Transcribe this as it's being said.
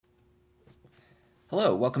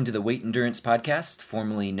Hello, welcome to the Weight Endurance Podcast,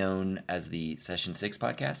 formerly known as the Session 6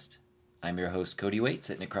 Podcast. I'm your host, Cody Waite,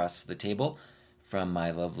 sitting across the table from my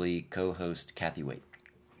lovely co-host, Kathy Waite.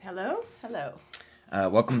 Hello.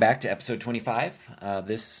 Welcome back to episode 25.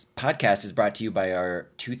 This podcast is brought to you by our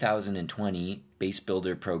 2020 Base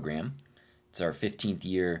Builder program. It's our 15th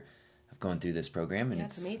year of going through this program, and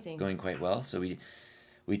it's amazing. Going quite well. So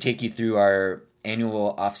we take you through our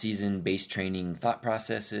annual off-season base training thought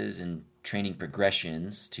processes and training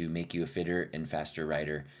progressions to make you a fitter and faster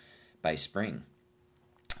rider by spring.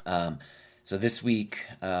 So this week,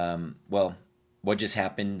 what just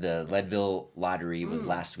happened? The Leadville lottery was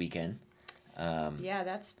last weekend.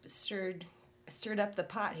 That's stirred up the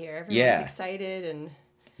pot here. Everyone's excited and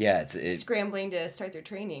it's scrambling to start their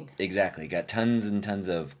training. Exactly. Got tons and tons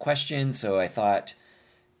of questions, so I thought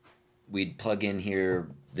we'd plug in here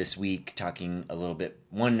this week talking a little bit,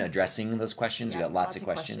 addressing those questions. We got lots of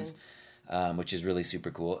questions. Which is really super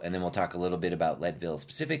cool. And then we'll talk a little bit about Leadville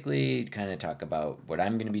specifically, kind of talk about what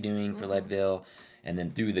I'm going to be doing for Leadville, and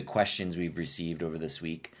then through the questions we've received over this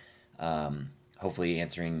week, hopefully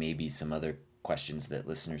answering maybe some other questions that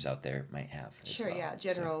listeners out there might have.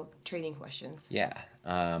 General training questions. Yeah.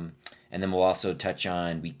 And then we'll also touch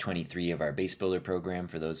on week 23 of our Base Builder program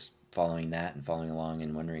for those following that and following along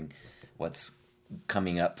and wondering what's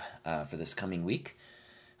coming up for this coming week.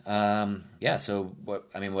 So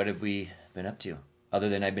what have we been up to? Other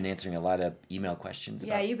than I've been answering a lot of email questions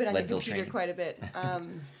about you've been on the Leadville computer training. quite a bit.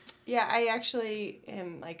 I actually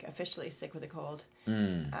am officially sick with a cold.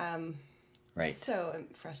 Right. So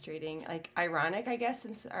frustrating. Ironic, I guess,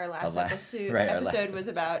 since our last Right, episode was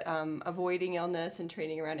about avoiding illness and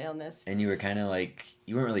training around illness. And you were kind of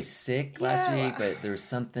you weren't really sick last week, but there was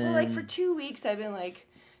something. Well, for 2 weeks I've been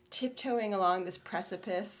tiptoeing along this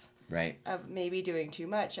precipice. Right. Of maybe doing too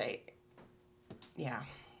much. It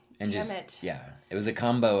was a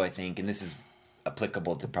combo, I think, and this is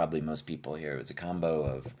applicable to probably most people here. It was a combo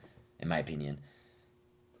of, in my opinion,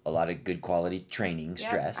 a lot of good quality training,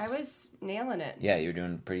 stress. I was nailing it. Yeah, you were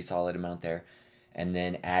doing a pretty solid amount there. And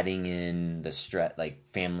then adding in the stress,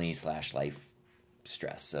 family/life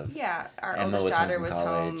stress of our Emma oldest daughter was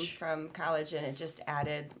home from college, and it just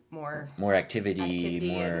added more activity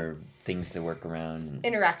more things to work around,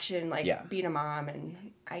 interaction, being a mom, and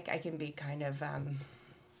I can be kind of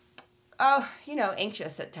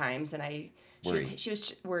anxious at times, and she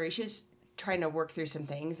was worried. She was trying to work through some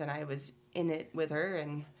things, and I was in it with her,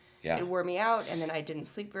 and it wore me out, and then I didn't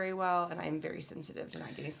sleep very well, and I'm very sensitive to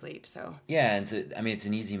not getting sleep. So and so it's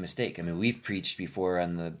an easy mistake. We've preached before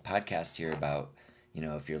on the podcast here about,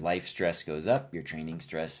 if your life stress goes up, your training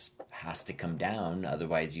stress has to come down.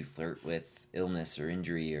 Otherwise, you flirt with illness or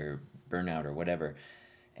injury or burnout or whatever.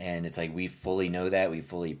 And it's we fully know that, we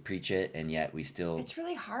fully preach it, and yet we still. It's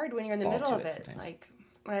really hard when you're in the middle of it. Sometimes.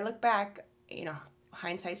 When I look back,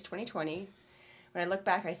 hindsight's 2020. When I look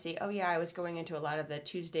back, I see, I was going into a lot of the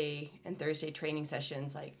Tuesday and Thursday training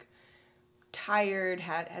sessions, tired,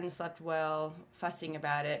 hadn't slept well, fussing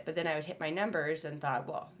about it. But then I would hit my numbers and thought,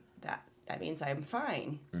 well, that means I'm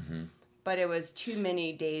fine. Mm-hmm. But it was too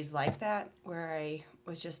many days like that where I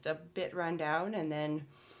was just a bit run down, and then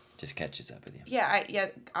just catches up with you. Yeah.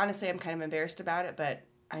 Honestly, I'm kind of embarrassed about it, but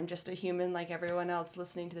I'm just a human like everyone else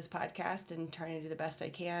listening to this podcast and trying to do the best I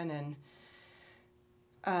can.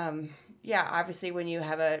 And obviously, when you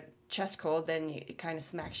have a chest cold, then it kind of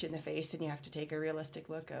smacks you in the face, and you have to take a realistic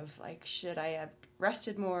look of should I have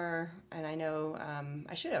rested more? And I know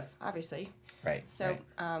I should have, obviously. Right. So,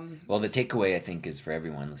 the takeaway I think is for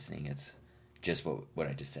everyone listening. It's just what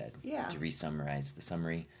I just said. Yeah. To re-summarize the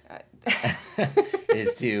summary,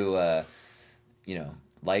 is to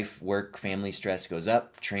life, work, family stress goes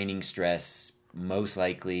up. Training stress most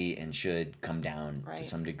likely and should come down to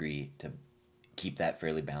some degree to keep that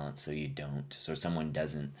fairly balanced, so someone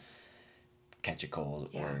doesn't catch a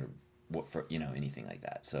cold or anything like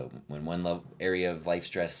that. So when one area of life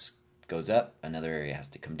stress goes up, another area has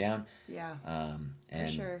to come down. Yeah. For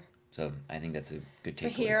sure. So I think that's a good takeaway. So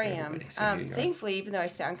here I am. So thankfully, even though I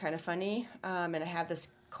sound kind of funny, and I have this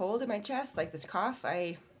cold in my chest, this cough,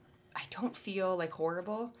 I don't feel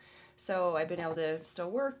horrible. So I've been able to still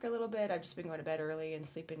work a little bit. I've just been going to bed early and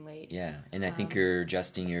sleeping late. Yeah, and I think you're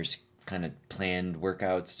adjusting your kind of planned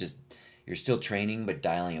workouts. Just you're still training, but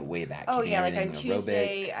dialing it way back. Oh yeah, on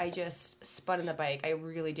Tuesday, I just spun on the bike. I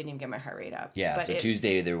really didn't even get my heart rate up. Yeah, but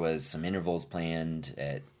Tuesday there was some intervals planned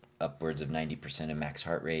at upwards of 90% of max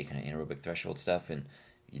heart rate, kind of anaerobic threshold stuff, and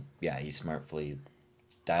you smartly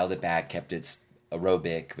dialed it back, kept it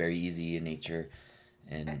aerobic, very easy in nature.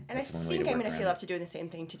 And I think I'm going to feel up to doing the same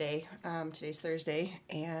thing today. Today's Thursday,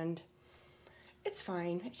 and it's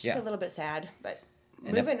fine. It's just a little bit sad, but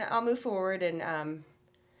I'll move forward and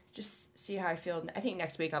just see how I feel. I think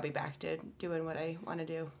next week I'll be back to doing what I want to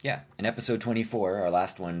do. Yeah. In episode 24, our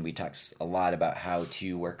last one, we talked a lot about how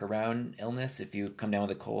to work around illness if you come down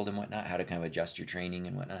with a cold and whatnot, how to kind of adjust your training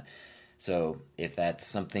and whatnot. So if that's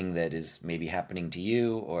something that is maybe happening to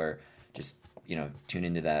you, or just, tune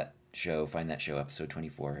into that show, find that show, episode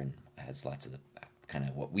 24, and it has lots of the kind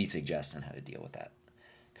of what we suggest on how to deal with that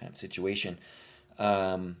kind of situation.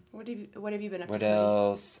 What have you been up to? What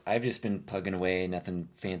else? I've just been plugging away, nothing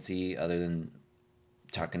fancy other than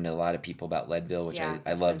talking to a lot of people about Leadville, which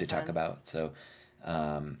I love to talk about. So,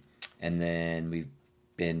 and then we've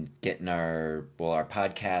been getting our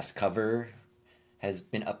podcast cover has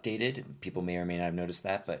been updated. People may or may not have noticed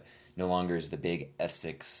that, but no longer is the big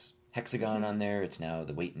S6 hexagon on there. It's now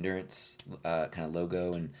the weight endurance kind of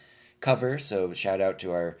logo and cover. So shout out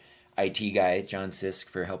to our IT guy, John Sisk,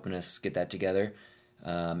 for helping us get that together.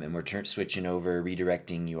 And we're switching over,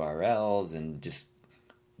 redirecting URLs, and just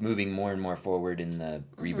moving more and more forward in the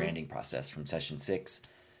rebranding process from Session 6,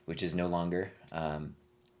 which is no longer. And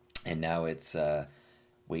now it's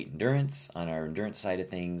weight endurance on our endurance side of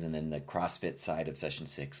things, and then the CrossFit side of Session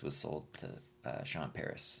 6 was sold to Sean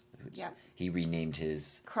Paris. He renamed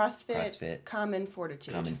his CrossFit Common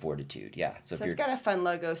Fortitude. Common Fortitude, yeah. So it's got a fun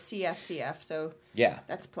logo, CFCF, so yeah,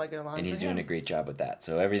 that's plugging along. And he's doing a great job with that.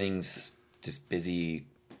 So everything's just busy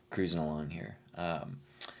cruising along here.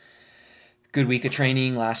 Good week of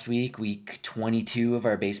training last week, week 22 of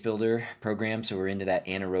our base builder program. So we're into that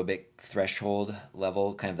anaerobic threshold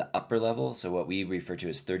level, kind of the upper level. So what we refer to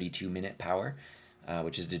as 32-minute power,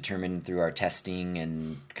 which is determined through our testing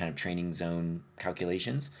and kind of training zone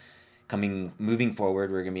calculations. Moving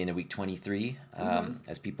forward, we're going to be into week 23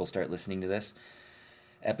 as people start listening to this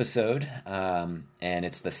episode. And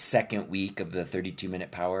it's the second week of the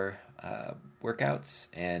 32-minute power workouts.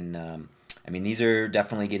 And these are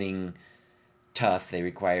definitely getting tough. They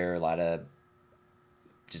require a lot of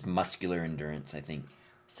just muscular endurance, I think.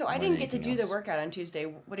 So I didn't get to do the workout on Tuesday.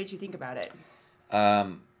 What did you think about it?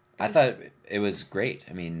 I thought it was great.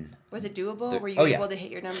 Was it doable? Were you able to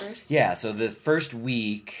hit your numbers? Yeah. So the first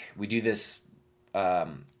week we do this.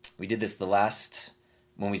 We did this the last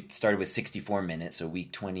when we started with 64 minutes. So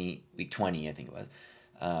week 20, I think it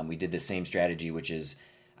was. We did the same strategy, which is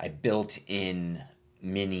I built in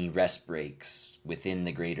mini rest breaks within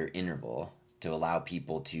the greater interval to allow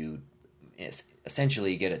people to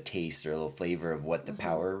essentially get a taste or a little flavor of what the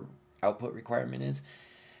power output requirement is,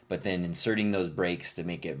 but then inserting those breaks to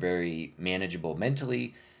make it very manageable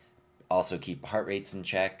mentally, also keep heart rates in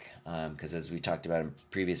check, because as we talked about in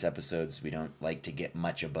previous episodes, we don't like to get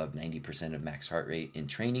much above 90% of max heart rate in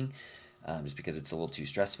training, just because it's a little too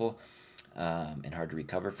stressful and hard to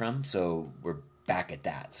recover from. So we're back at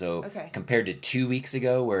that. So compared to 2 weeks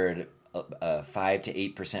ago, we're at 5 to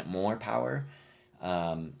 8% more power,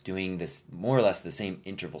 doing this more or less the same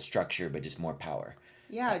interval structure, but just more power.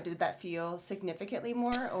 Yeah, did that feel significantly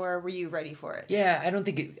more, or were you ready for it? Yeah, I don't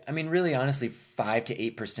think it, really, honestly, 5 to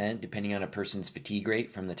 8%, depending on a person's fatigue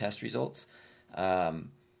rate from the test results.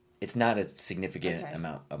 It's not a significant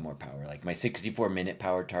amount of more power. Like my 64-minute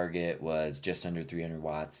power target was just under 300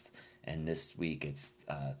 watts, and this week it's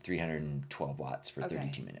 312 watts for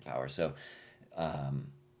 32-minute power. So,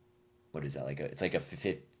 what is that? It's like a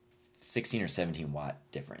 16 or 17 watt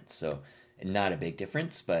difference. So, not a big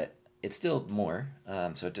difference, but it's still more.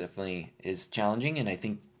 So it definitely is challenging. And I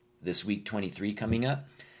think this week 23 coming up,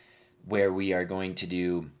 where we are going to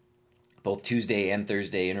do both Tuesday and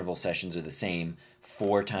Thursday interval sessions are the same,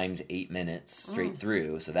 4 times 8 minutes straight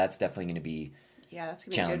through. So that's definitely going to be that's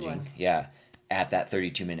gonna challenging. Be a good one. Yeah, at that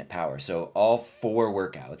 32-minute power. So all 4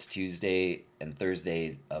 workouts, Tuesday and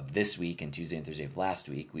Thursday of this week and Tuesday and Thursday of last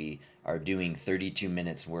week, we are doing 32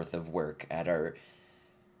 minutes worth of work at our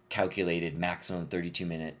calculated maximum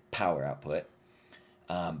 32-minute power output.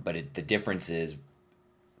 But the difference is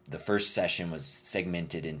the first session was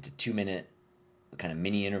segmented into 2-minute kind of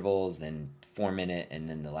mini intervals, then 4-minute, and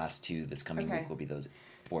then the last 2 this coming week will be those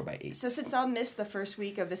 4x8. So since I'll miss the first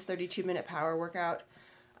week of this 32-minute power workout,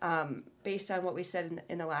 based on what we said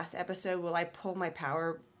in the last episode, will I pull my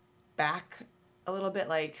power back a little bit?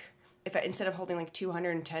 Like, if instead of holding like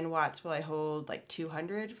 210 watts, will I hold like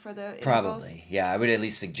 200 for the intervals? Probably, yeah. I would at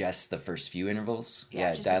least suggest the first few intervals.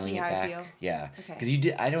 Yeah, just dialing to see it how back. I feel. Yeah,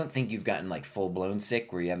 because I don't think you've gotten like full blown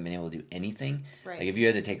sick where you haven't been able to do anything. Right. Like if you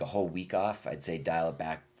had to take a whole week off, I'd say dial it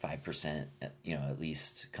back 5%. At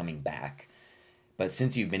least coming back. But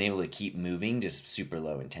since you've been able to keep moving, just super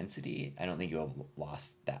low intensity, I don't think you'll have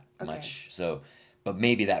lost that much. So, but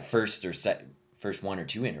maybe that first 1 or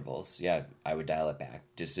 2 intervals, I would dial it back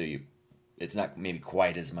just so you it's not maybe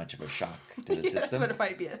quite as much of a shock to the system. That's what it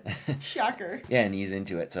might be, a shocker. Yeah, and ease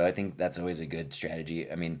into it. So I think that's always a good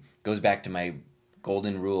strategy. I mean, goes back to my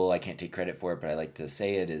golden rule. I can't take credit for it, but I like to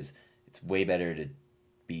say it is it's way better to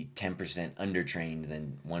be 10% undertrained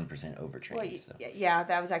than 1% overtrained. Well, so. Yeah,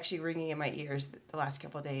 that was actually ringing in my ears the last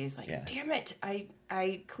couple of days. Like, damn it,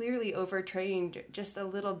 I clearly overtrained just a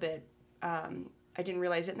little bit. I didn't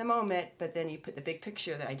realize it in the moment, but then you put the big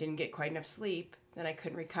picture that I didn't get quite enough sleep, then I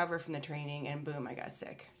couldn't recover from the training, and boom, I got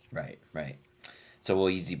sick. Right. So we'll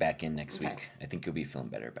ease you back in next week. I think you'll be feeling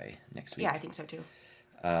better by next week. Yeah, I think so too.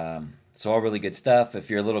 So all really good stuff. If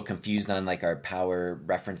you're a little confused on like our power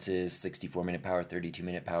references, 64-minute power,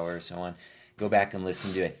 32-minute power, so on, go back and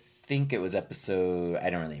listen to, I think it was episode, I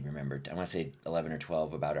don't really remember, I want to say 11 or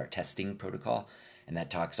 12 about our testing protocol, and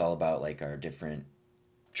that talks all about like our different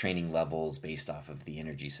training levels based off of the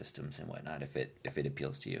energy systems and whatnot, if it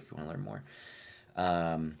appeals to you, if you want to learn more.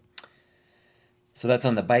 So that's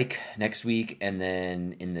on the bike next week, and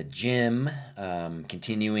then in the gym,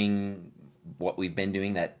 continuing what we've been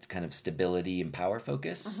doing, that kind of stability and power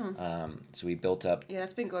focus. So we built up... Yeah,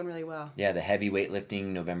 that's been going really well. Yeah, the heavy weightlifting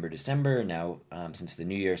November, December. Now, since the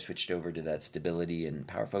new year, switched over to that stability and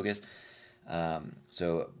power focus.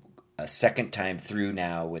 So a second time through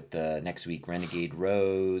now with the next week Renegade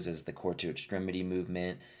Rows as the core to extremity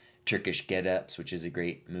movement, Turkish get-ups, which is a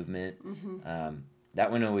great movement.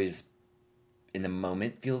 That one always, in the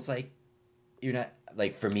moment, feels like you're not,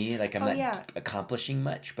 like for me, like I'm not accomplishing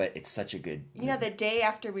much, but it's such a good movement. You know, the day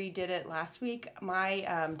after we did it last week, my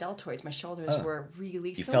deltoids, my shoulders were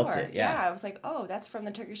really sore. You felt it, yeah. I was like, oh, that's from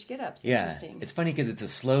the Turkish get-ups. Yeah. Interesting. It's funny because it's a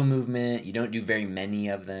slow movement. You don't do very many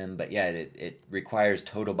of them, but yeah, it requires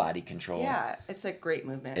total body control. Yeah, it's a great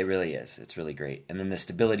movement. It really is. It's really great. And then the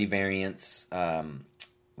stability variants,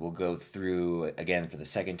 we'll go through, again, for the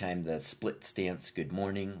second time, the split stance good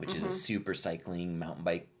morning, which is a super cycling, mountain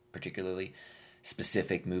bike particularly,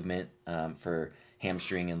 specific movement for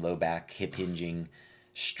hamstring and low back, hip hinging,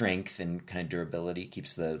 strength and kind of durability,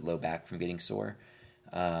 keeps the low back from getting sore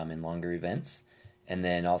in longer events. And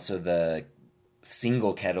then also the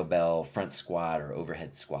single kettlebell front squat or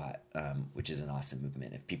overhead squat, which is an awesome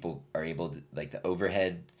movement. If people are able to, like the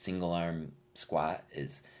overhead single arm squat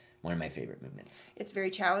is one of my favorite movements. It's very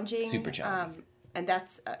challenging. Super challenging. And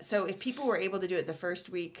that's, so if people were able to do it the first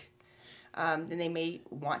week, then they may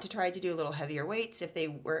want to try to do a little heavier weights. If they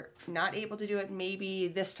were not able to do it, maybe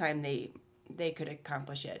this time they could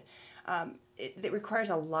accomplish it. It requires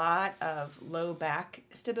a lot of low back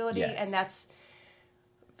stability, and that's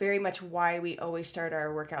very much why we always start our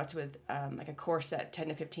workouts with like a core set, 10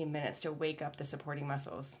 to 15 minutes to wake up the supporting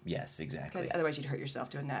muscles. Yes, exactly. Otherwise you'd hurt yourself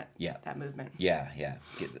doing that movement. Yeah.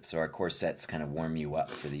 So our core sets kind of warm you up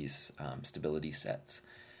for these stability sets.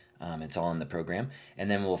 It's all in the program. And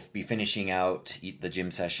then we'll be finishing out the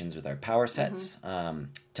gym sessions with our power sets,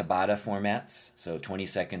 Tabata formats. So 20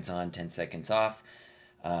 seconds on, 10 seconds off.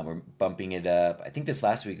 We're bumping it up. I think this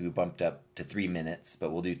last week we bumped up to 3 minutes,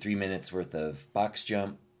 but we'll do 3 minutes worth of box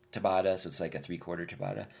jump Tabata. So it's like a 3/4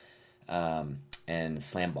 Tabata, and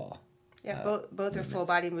slam ball. Yeah, both are full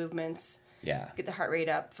body movements. Yeah. Get the heart rate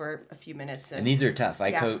up for a few minutes. And these are tough.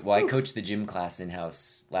 I coached the gym class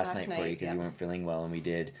in-house last night for you because you weren't feeling well, and we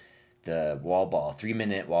did the wall ball,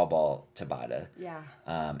 3-minute wall ball Tabata. Yeah.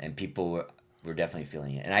 And people were definitely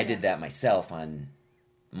feeling it. And I did that myself on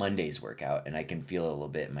Monday's workout, and I can feel it a little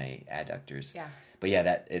bit in my adductors. Yeah. But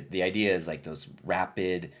yeah, the idea is like those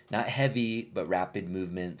rapid, not heavy, but rapid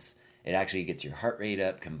movements. It actually gets your heart rate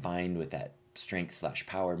up combined with that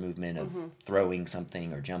strength/power movement of throwing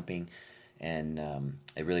something or jumping. And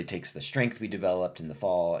it really takes the strength we developed in the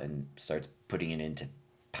fall and starts putting it into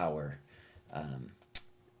power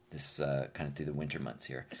this kind of through the winter months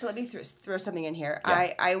here. So let me throw something in here.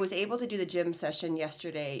 Yeah. I was able to do the gym session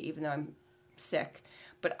yesterday, even though I'm sick,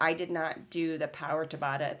 but I did not do the power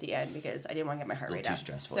Tabata at the end because I didn't want to get my heart rate up. Too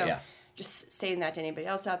stressful, so just saying that to anybody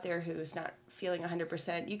else out there who's not feeling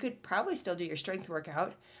 100%, you could probably still do your strength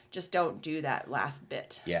workout. Just don't do that last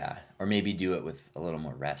bit. Yeah, or maybe do it with a little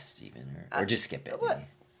more rest even, or just skip it. Well,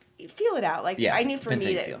 feel it out. Like I knew for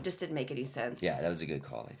me that just didn't make any sense. Yeah, that was a good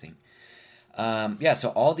call, I think. So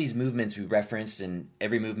all these movements we referenced and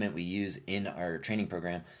every movement we use in our training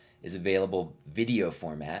program is available video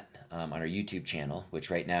format on our YouTube channel, which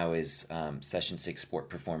right now is Session 6 Sport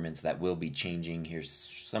Performance. That will be changing here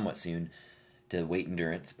somewhat soon to weight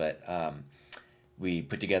endurance, but we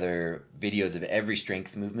put together videos of every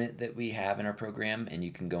strength movement that we have in our program, and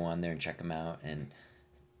you can go on there and check them out and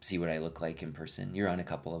see what I look like in person. You're on a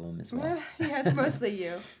couple of them as well. Yeah, it's mostly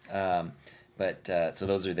you. So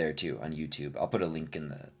those are there too on YouTube. I'll put a link in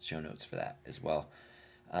the show notes for that as well.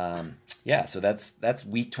 So that's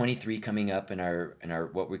week 23 coming up in our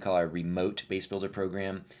what we call our remote base builder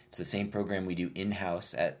program. It's the same program we do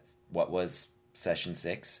in-house at what was session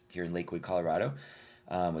 6 here in Lakewood, Colorado,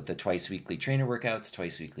 with the twice weekly trainer workouts,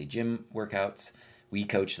 twice weekly gym workouts. We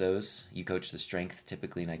coach those. You coach the strength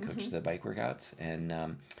typically, and I coach the bike workouts.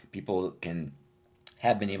 And people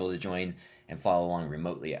have been able to join and follow along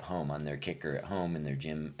remotely at home on their kicker at home, in their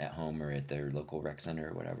gym at home, or at their local rec center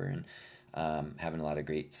or whatever. And having a lot of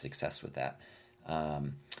great success with that.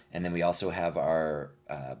 And then we also have our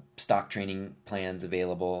stock training plans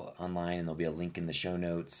available online, and there'll be a link in the show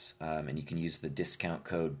notes. And you can use the discount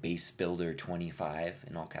code BaseBuilder25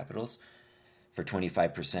 in all capitals for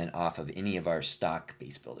 25% off of any of our stock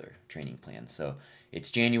base builder training plans. So it's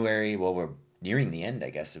January. Well, we're nearing the end, I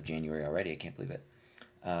guess, of January already. I can't believe it.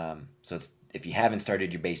 So if you haven't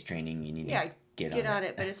started your base training, you need to get on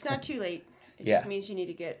it. But it's not too late. It just means you need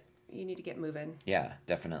to get moving. Yeah,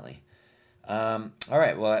 definitely. All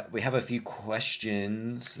right. Well, we have a few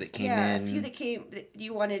questions that came in. Yeah, a few that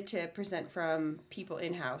you wanted to present from people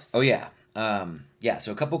in-house. Oh, yeah.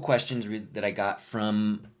 So a couple questions that I got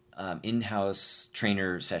from in-house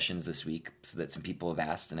trainer sessions this week, so that some people have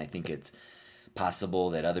asked, and I think it's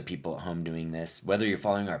possible that other people at home doing this, whether you're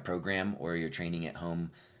following our program or you're training at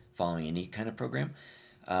home following any kind of program,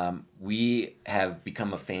 we have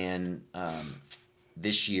become a fan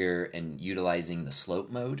this year and utilizing the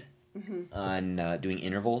slope mode on doing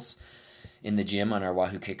intervals in the gym on our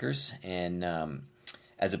Wahoo kickers, and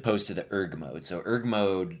as opposed to the erg mode. So erg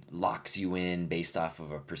mode locks you in based off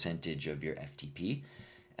of a percentage of your FTP,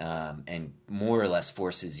 and more or less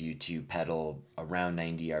forces you to pedal around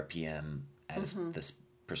 90 RPM at the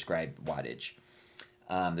prescribed wattage.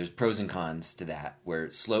 There's pros and cons to that, where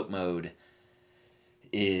slope mode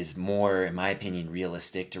is more, in my opinion,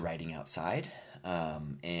 realistic to riding outside.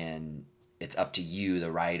 And it's up to you,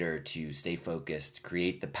 the rider, to stay focused,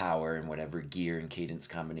 create the power in whatever gear and cadence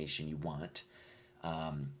combination you want.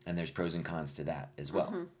 And there's pros and cons to that as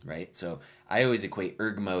well, right? So I always equate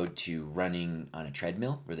erg mode to running on a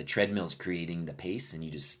treadmill, where the treadmill's creating the pace and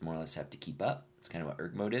you just more or less have to keep up. It's kind of what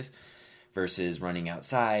erg mode is, versus running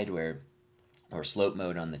outside or slope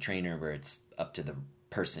mode on the trainer, where it's up to the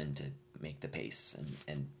person to make the pace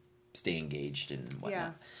and stay engaged and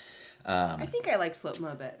whatnot. Yeah. I think I like slope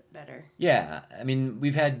mode better. Yeah. I mean,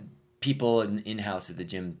 we've had people in-house at the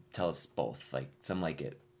gym tell us both. Like, some like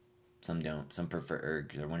it, some don't. Some prefer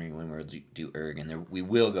erg. They're wondering when we'll do erg, and we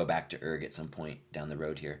will go back to erg at some point down the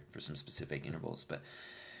road here for some specific intervals, but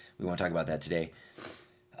we won't talk about that today.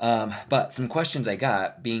 But some questions I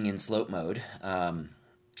got being in slope mode.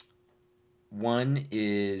 One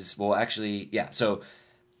is, so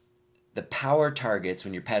the power targets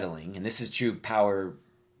when you're pedaling, and this is true power,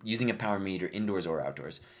 using a power meter indoors or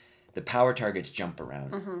outdoors, the power targets jump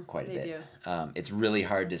around quite a bit. It's really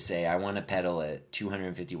hard to say, I want to pedal at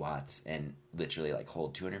 250 watts and literally like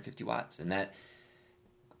hold 250 watts. And that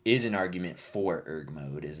is an argument for erg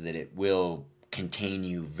mode, is that it will contain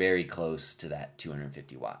you very close to that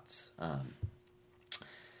 250 watts.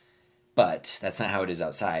 But that's not how it is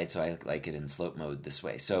outside, so I like it in slope mode this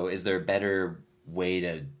way. So is there a better way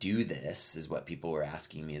to do this, is what people were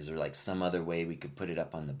asking me. Is there like some other way we could put it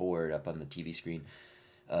up on the board, up on the TV screen,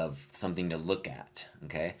 of something to look at?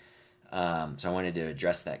 Okay. So I wanted to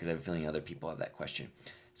address that because I have a feeling other people have that question.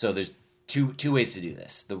 So there's two ways to do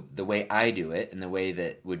this. The way I do it, and the way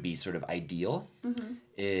that would be sort of ideal,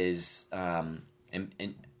 is, and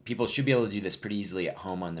people should be able to do this pretty easily at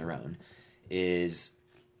home on their own, is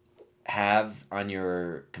have on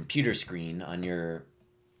your computer screen, on your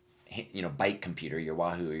bike computer, your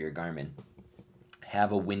Wahoo or your Garmin,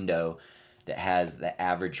 have a window that has the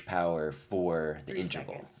average power for the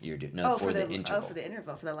interval you're doing. No, for the interval. Oh, for the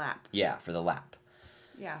interval, for the lap. Yeah, for the lap.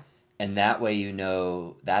 Yeah. And that way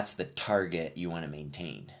that's the target you want to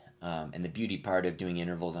maintain. And the beauty part of doing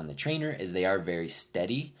intervals on the trainer is they are very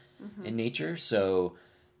steady in nature. So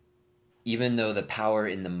even though the power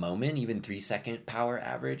in the moment, even 3-second power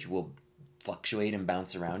average, will fluctuate and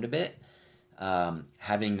bounce around a bit,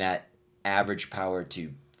 having that average power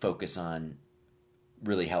to focus on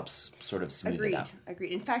really helps sort of smooth it out.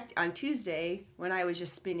 Agreed. In fact, on Tuesday, when I was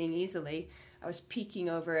just spinning easily, I was peeking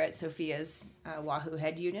over at Sophia's Wahoo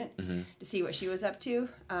head unit to see what she was up to.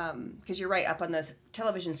 Because you're right, up on the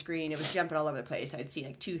television screen, it was jumping all over the place. I'd see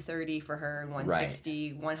like 230 for her, and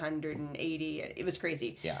 160, 180. It was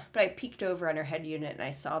crazy. Yeah. But I peeked over on her head unit, and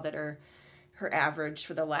I saw that her average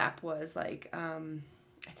for the lap was like,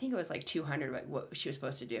 I think it was like 200, like what she was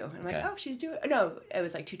supposed to do. And I'm like, oh, she's doing it. No, it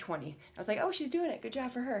was like 220. I was like, oh, she's doing it. Good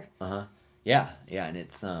job for her. Yeah. And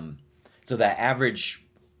it's, so that average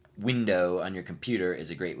window on your computer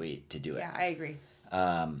is a great way to do it. Yeah, I agree.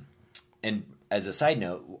 And as a side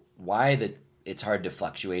note, why it's hard to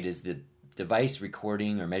fluctuate is the device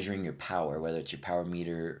recording or measuring your power, whether it's your power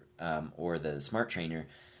meter or the smart trainer,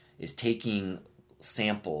 is taking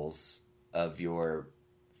samples of your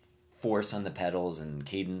force on the pedals and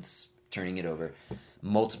cadence, turning it over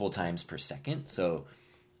multiple times per second. So,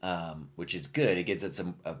 which is good. It gives us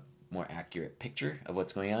a more accurate picture of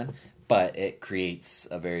what's going on, but it creates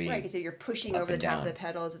a very right. Because if you're pushing over the top of the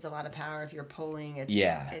pedals, it's a lot of power. If you're pulling,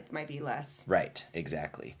 it might be less. Right.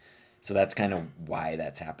 Exactly. So that's kind of why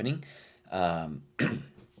that's happening.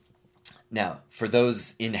 Now, for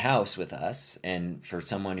those in-house with us, and for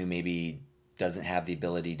someone who maybe doesn't have the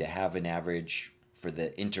ability to have an average for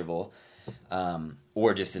the interval,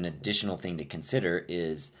 or just an additional thing to consider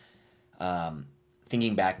is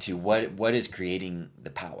thinking back to what is creating the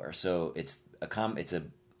power. So it's a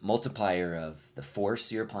multiplier of the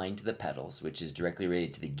force you're applying to the pedals, which is directly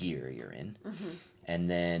related to the gear you're in, and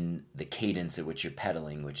then the cadence at which you're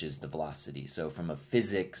pedaling, which is the velocity. So from a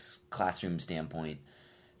physics classroom standpoint,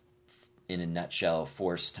 in a nutshell,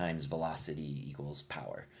 force times velocity equals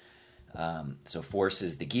power. So force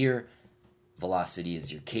is the gear, velocity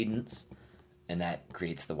is your cadence, and that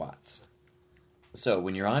creates the watts. So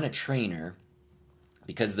when you're on a trainer,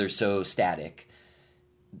 because they're so static,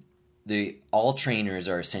 all trainers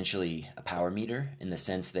are essentially a power meter, in the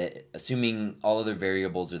sense that, assuming all other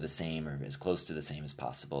variables are the same or as close to the same as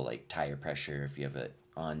possible, like tire pressure if you have an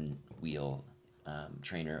on-wheel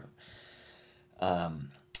trainer,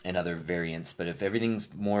 and other variants, but if everything's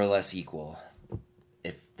more or less equal,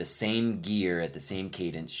 if the same gear at the same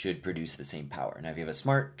cadence should produce the same power. Now, if you have a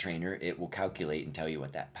smart trainer, it will calculate and tell you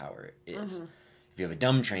what that power is. If you have a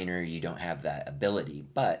dumb trainer, you don't have that ability.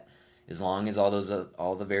 But as long as all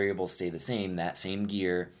the variables stay the same, that same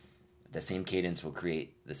gear, the same cadence will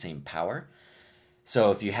create the same power. So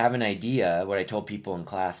if you have an idea, what I told people in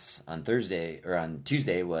class on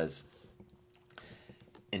Tuesday was,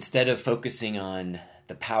 instead of focusing on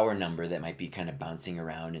the power number that might be kind of bouncing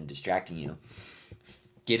around and distracting you,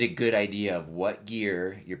 get a good idea of what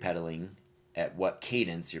gear you're pedaling at what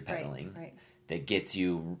cadence you're pedaling, right. that gets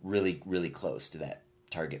you really, really close to that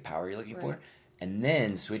target power you're looking for, and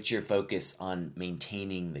then switch your focus on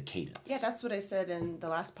maintaining the cadence. Yeah, that's what I said in the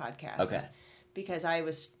last podcast. Okay. Because I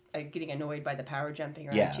was getting annoyed by the power jumping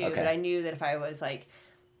around too, but I knew that if I was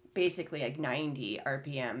basically 90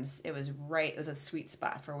 RPMs, it was a sweet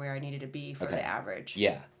spot for where I needed to be for the average.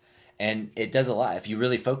 Yeah. And it does a lot. If you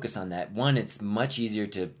really focus on that, one, it's much easier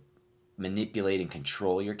to manipulate and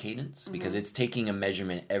control your cadence, because it's taking a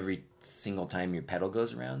measurement every single time your pedal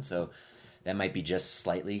goes around. So that might be just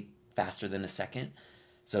slightly faster than a second.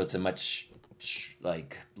 So it's a much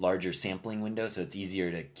larger sampling window, so it's easier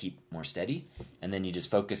to keep more steady. And then you just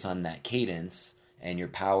focus on that cadence, and your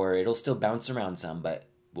power, it'll still bounce around some, but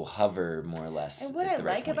will hover more or less. And what I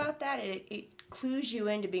like about that, it clues you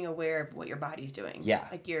into being aware of what your body's doing. Yeah.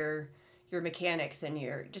 Like your mechanics and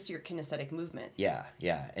your kinesthetic movement. Yeah,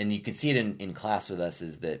 yeah. And you can see it in class with us,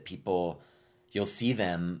 is that people, you'll see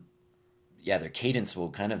them, their cadence will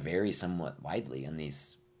kind of vary somewhat widely on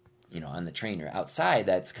these, on the trainer. Outside,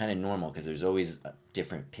 that's kind of normal, because there's always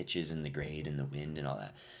different pitches in the grade and the wind and all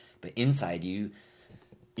that. But inside,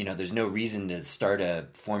 there's no reason to start a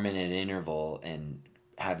 4-minute interval and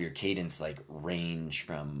have your cadence range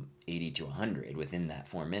from 80 to 100 within that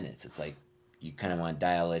 4 minutes. It's you kind of want to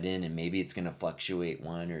dial it in, and maybe it's going to fluctuate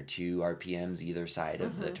 1 or 2 RPMs either side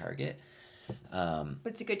of the target. But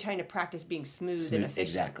it's a good time to practice being smooth and efficient.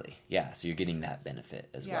 Exactly. Yeah, so you're getting that benefit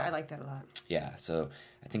as well. Yeah, I like that a lot. Yeah, so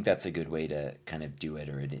I think that's a good way to kind of do it,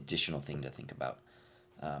 or an additional thing to think about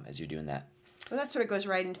as you're doing that. Well, that sort of goes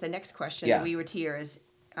right into the next question that we would hear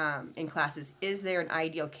in classes. Is there an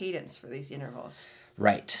ideal cadence for these intervals?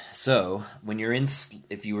 Right. So when you're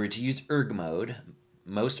if you were to use erg mode,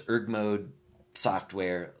 most erg mode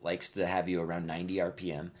software likes to have you around 90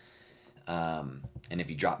 RPM. And if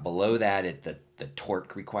you drop below that, the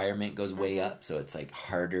torque requirement goes way up, so it's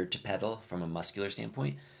harder to pedal from a muscular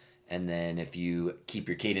standpoint. And then if you keep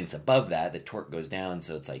your cadence above that, the torque goes down,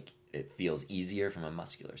 so it's it feels easier from a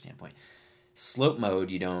muscular standpoint. Slope mode,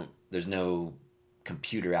 there's no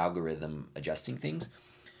computer algorithm adjusting things.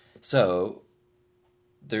 So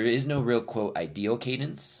there is no real, quote, ideal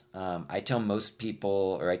cadence. I tell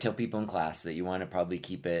people in class that you want to probably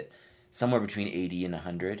keep it somewhere between 80 and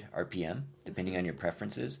 100 RPM, depending on your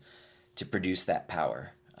preferences, to produce that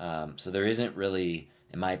power. So there isn't really,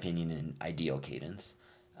 in my opinion, an ideal cadence.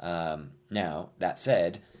 Now, that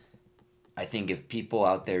said, I think if people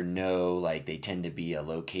out there know, they tend to be a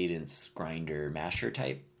low cadence grinder masher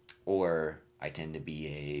type, or I tend to be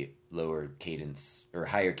a lower cadence or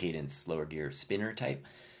higher cadence, lower gear spinner type.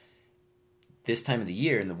 This time of the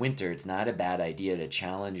year in the winter, it's not a bad idea to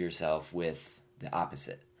challenge yourself with the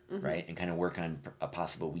opposite, right? And kind of work on a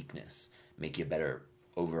possible weakness, make you a better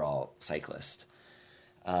overall cyclist.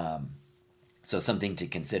 So something to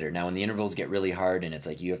consider. Now, when the intervals get really hard and it's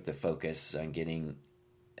like you have to focus on getting,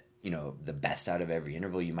 the best out of every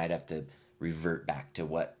interval, you might have to revert back to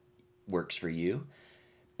what works for you.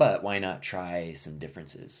 But why not try some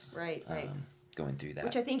differences? Right. Going through that.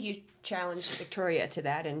 Which I think you challenged Victoria to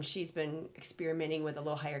that, and she's been experimenting with a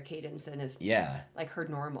little higher cadence and is like her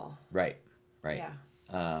normal. Right. Yeah.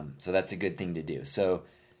 So that's a good thing to do. So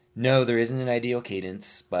no, there isn't an ideal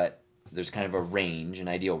cadence, but there's kind of a range, an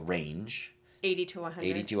ideal range. 80 to 100.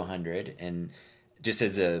 80 to 100. And just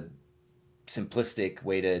as a simplistic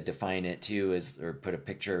way to define it too is, or put a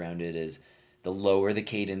picture around it, is the lower the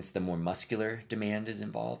cadence, the more muscular demand is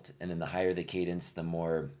involved. And then the higher the cadence, the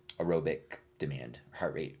more aerobic demand,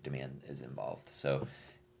 heart rate demand is involved. So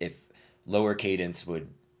if lower cadence would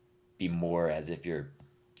be more as if you're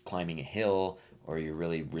climbing a hill or you're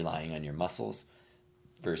really relying on your muscles,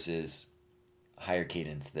 versus higher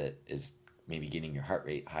cadence that is maybe getting your heart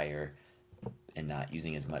rate higher and not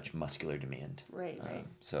using as much muscular demand. Right.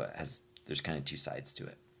 So there's kind of two sides to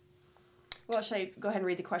it. Well, should I go ahead and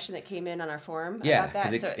read the question that came in on our forum? Yeah, about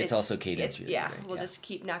that? because it's also cadence related. Yeah, we'll just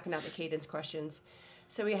keep knocking out the cadence questions.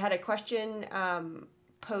 So we had a question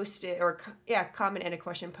posted, comment and a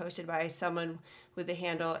question posted by someone with the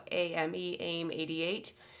handle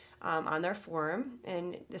AIM88 on their forum.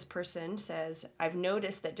 And this person says, I've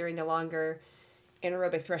noticed that during the longer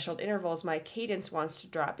anaerobic threshold intervals, my cadence wants to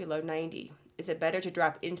drop below 90. Is it better to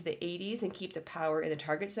drop into the 80s and keep the power in the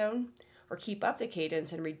target zone, or keep up the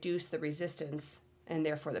cadence and reduce the resistance and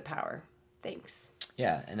therefore the power? Thanks.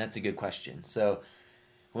 Yeah, and that's a good question. So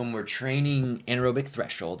when we're training anaerobic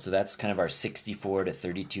threshold, so that's kind of our 64 to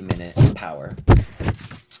 32 minute power.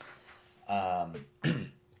 I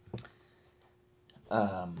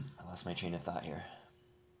lost my train of thought here.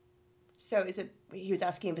 So he was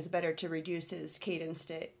asking if it's better to reduce his cadence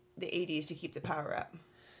to the 80s to keep the power up.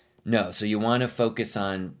 No, so you want to focus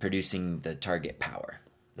on producing the target power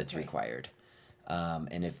that's required.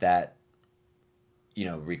 And if that,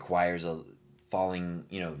 requires falling,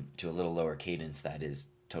 to a little lower cadence, that is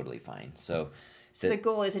totally fine. So the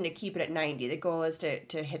goal isn't to keep it at 90. The goal is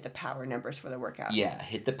to hit the power numbers for the workout. Yeah,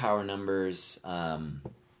 hit the power numbers.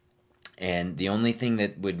 And the only thing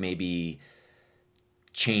that would maybe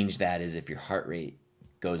change that is if your heart rate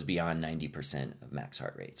goes beyond 90% of max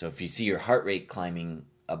heart rate. So if you see your heart rate climbing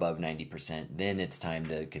above 90%, then it's time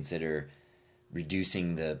to consider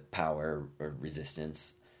reducing the power or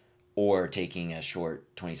resistance, or taking a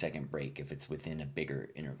short 20-second break if it's within a bigger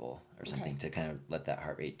interval or something, to kind of let that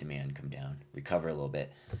heart rate demand come down, recover a little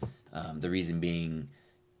bit. The reason being,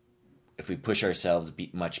 if we push ourselves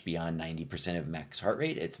much beyond 90% of max heart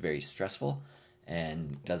rate, it's very stressful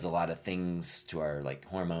and does a lot of things to our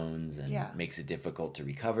hormones, and makes it difficult to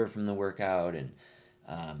recover from the workout, and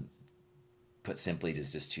put simply,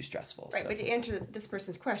 it's just too stressful. Right, so. But to answer this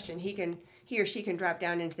person's question, he or she can drop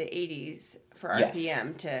down into the 80s for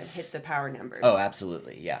RPM to hit the power numbers. Oh,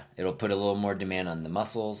 absolutely, yeah. It'll put a little more demand on the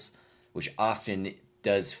muscles, which often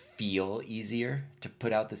does feel easier to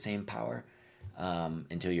put out the same power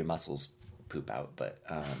until your muscles poop out, but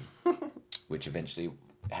which eventually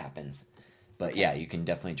happens. But yeah, you can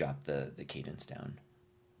definitely drop the cadence down,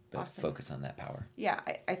 but focus on that power. Yeah,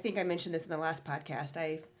 I think I mentioned this in the last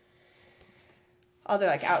podcast.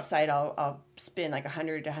 Although outside I'll spin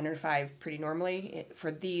 100 to 105 pretty normally.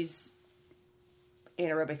 For these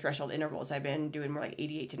anaerobic threshold intervals, I've been doing more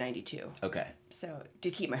 88 to 92. Okay. So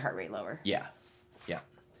to keep my heart rate lower. Yeah.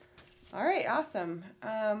 All right, awesome.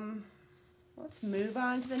 Let's move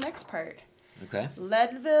on to the next part. Okay.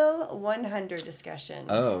 Leadville 100 discussion.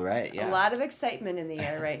 Oh, right, yeah. A lot of excitement in the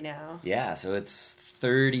air right now. Yeah, so it's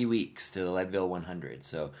 30 weeks to the Leadville 100.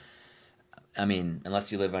 So,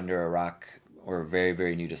 unless you live under a rock or very,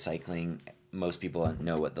 very new to cycling, most people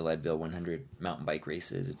know what the Leadville 100 mountain bike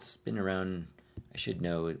race is. It's been around, I should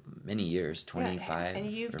know, many years, 25. Yeah,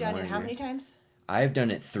 and you've done it how many times? I've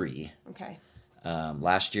done it 3. Okay.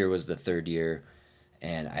 Last year was the 3rd year,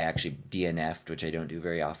 and I actually DNF'd, which I don't do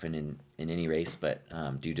very often in any race, but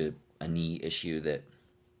due to a knee issue that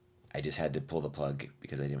I just had to pull the plug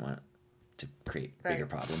because I didn't want to create bigger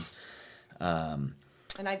problems.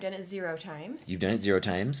 And I've done it 0 times. You've done it 0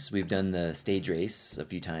 times. We've done the stage race a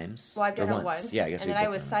few times. Well, I've done it once. Yeah, I guess. And then I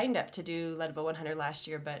was signed up to do Leadville 100 last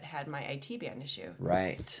year, but had my IT band issue.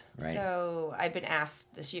 Right. So I've been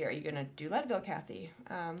asked this year, are you going to do Leadville, Kathy?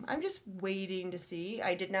 I'm just waiting to see.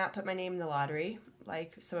 I did not put my name in the lottery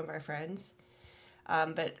like some of our friends.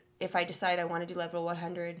 But if I decide I want to do Leadville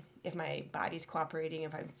 100, if my body's cooperating,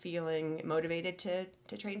 if I'm feeling motivated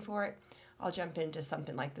to train for it, I'll jump into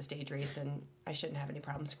something like the stage race, and I shouldn't have any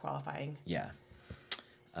problems qualifying. Yeah.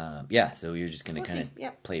 So you're just going to kind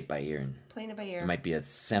of play it by ear. Playing it by ear. It might be a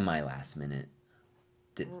semi-last minute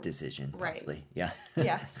decision, possibly. Right. Yeah.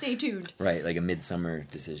 Yeah, stay tuned. Right, like a midsummer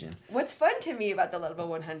decision. What's fun to me about the Leadville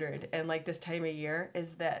 100 and like this time of year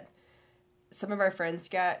is that some of our friends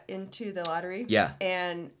got into the lottery. Yeah.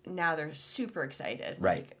 And now they're super excited.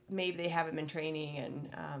 Right. Like maybe they haven't been training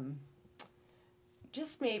and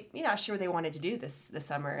just maybe not sure they wanted to do this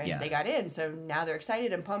summer, and they got in, so now they're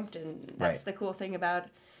excited and pumped, and that's the cool thing about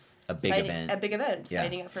a big event,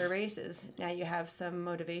 signing up for races. Now you have some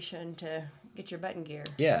motivation to get your butt in gear.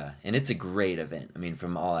 Yeah, and it's a great event. I mean,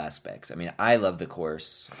 from all aspects. I mean, I love the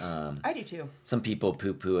course. I do too. Some people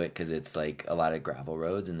poo-poo it because it's like a lot of gravel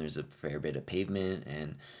roads and there's a fair bit of pavement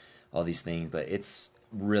and all these things, but it's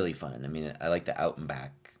really fun. I mean, I like the out and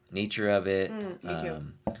back nature of it. Me too.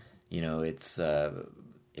 It's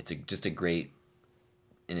just a great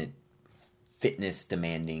fitness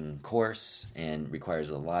demanding course and requires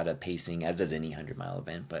a lot of pacing, as does any 100-mile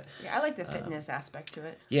event. But yeah, I like the fitness aspect to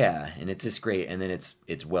it. Yeah, and it's just great. And then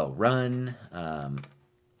it's well run.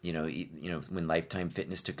 When Lifetime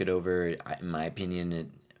Fitness took it over, in my opinion, it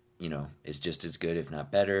is just as good, if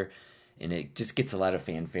not better. And it just gets a lot of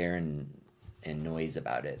fanfare and noise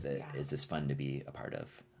about it that is just fun to be a part of.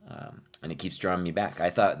 And it keeps drawing me back.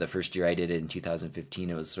 I thought the first year I did it in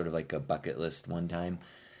 2015, it was sort of like a bucket list one-time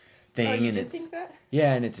thing. Oh, you did think that?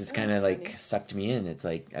 Yeah, and it's just kind of like sucked me in. It's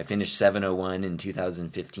like I finished 7:01 in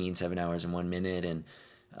 2015, 7 hours and 1 minute, and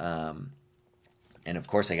of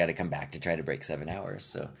course I got to come back to try to break 7 hours.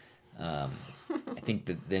 So I think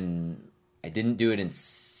that then I didn't do it in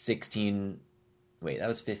 16. Wait, that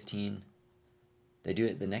was 15. Did I do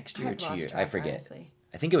it the next year or 2 years? I forget. Honestly.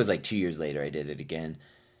 I think it was like 2 years later I did it again,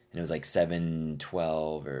 and it was like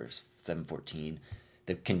 7:12 or 7:14.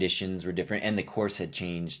 The conditions were different, and the course had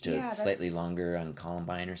changed to slightly longer on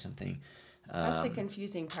Columbine or something. That's the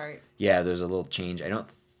confusing part. Yeah, there's a little change. I don't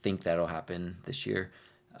think that'll happen this year.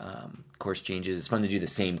 Course changes. It's fun to do the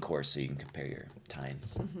same course so you can compare your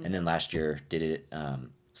times. Mm-hmm. And then last year did it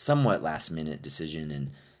somewhat last minute decision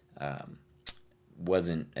and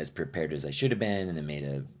wasn't as prepared as I should have been, and then made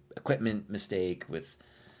a equipment mistake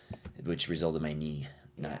which resulted in my knee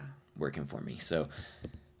not working for me. So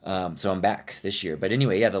I'm back this year. But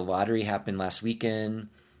anyway, the lottery happened last weekend.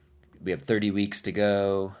 We have 30 weeks to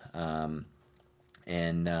go.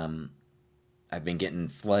 And I've been getting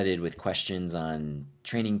flooded with questions on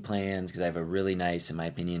training plans because I have a really nice, in my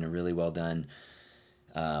opinion, a really well done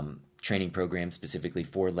training program specifically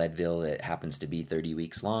for Leadville that happens to be 30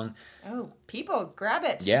 weeks long. Oh, people, grab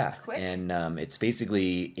it. Yeah. Quick. And it's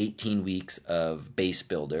basically 18 weeks of base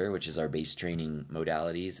builder, which is our base training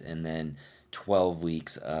modalities, and then 12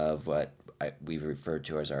 weeks of what we refer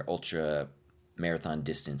to as our ultra marathon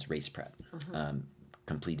distance race prep,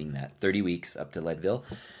 completing that 30 weeks up to Leadville.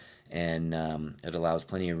 And it allows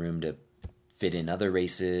plenty of room to fit in other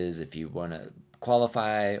races if you want to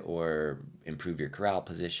qualify or improve your corral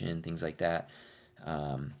position, things like that.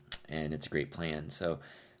 And it's a great plan. So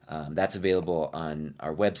that's available on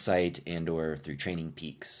our website and or through Training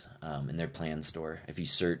Peaks in their plan store. If you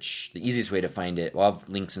search, the easiest way to find it, well, I'll have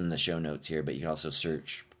links in the show notes here, but you can also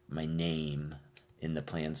search my name in the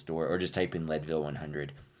plan store or just type in Leadville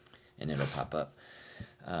 100 and it'll pop up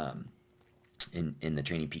in the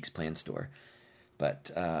Training Peaks plan store. But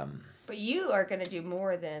you are going to do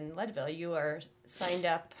more than Leadville. You are signed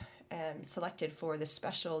up and selected for the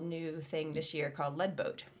special new thing this year called Lead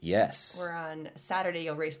Boat. Yes. Where on Saturday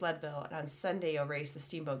you'll race Leadville, and on Sunday you'll race the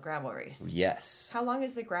Steamboat Gravel Race. Yes. How long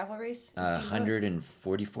is the gravel race?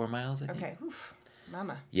 144 miles, I think. Okay. Oof.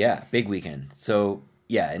 Mama. Yeah, big weekend. So,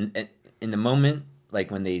 yeah, in the moment,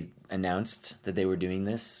 like when they announced that they were doing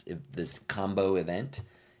this combo event,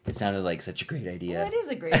 it sounded like such a great idea. Well, it is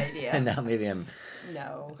a great idea. And now maybe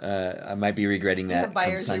I might be regretting that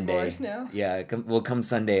come Sunday. Remorse now? Yeah, come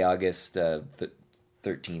Sunday, August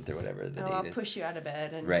 13th or whatever the date is. I'll push you out of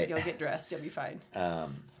bed and you'll get dressed. You'll be fine.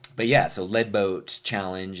 But yeah, so Lead Boat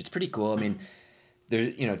Challenge. It's pretty cool. I mean,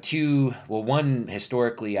 there's one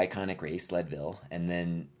historically iconic race, Leadville, and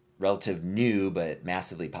then relative new but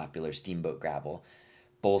massively popular Steamboat Gravel.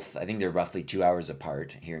 Both, I think they're roughly 2 hours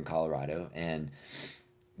apart here in Colorado, and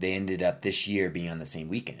they ended up this year being on the same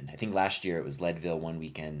weekend. I think last year it was Leadville one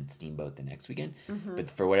weekend, Steamboat the next weekend. Mm-hmm.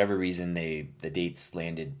 But for whatever reason, the dates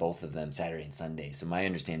landed both of them Saturday and Sunday. So my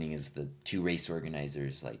understanding is the two race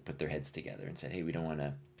organizers like put their heads together and said, hey, we don't want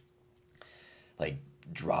to like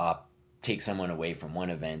take someone away from one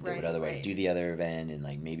event that would otherwise do the other event, and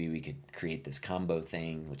like maybe we could create this combo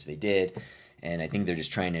thing, which they did. And I think they're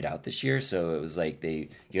just trying it out this year. So it was like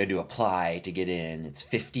you had to apply to get in. It's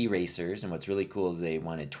 50 racers. And what's really cool is they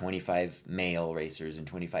wanted 25 male racers and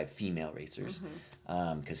 25 female racers.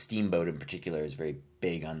 Because Steamboat in particular is very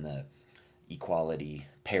big on the equality,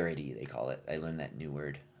 parity, they call it. I learned that new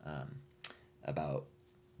word about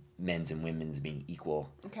men's and women's being equal.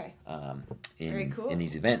 Okay. Very cool. In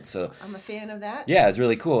these events. So I'm a fan of that. Yeah, it's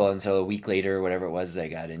really cool. And so a week later, whatever it was, I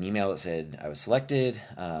got an email that said I was selected,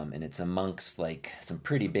 and it's amongst like some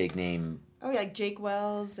pretty big name. Oh, like Jake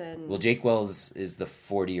Wells and. Well, Jake Wells is the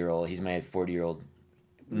 40-year-old. He's my 40-year-old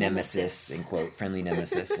nemesis in quote, friendly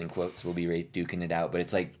nemesis in quotes. We'll be duking it out, but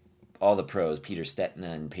it's like all the pros: Peter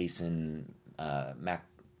Stetina and Payson,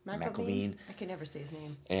 McElveen. I can never say his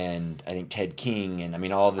name. And I think Ted King, and I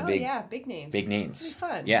mean all the big names. Big names. It's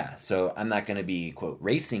gonna be fun. Yeah, so I'm not going to be quote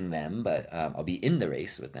racing them, but I'll be in the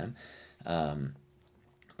race with them.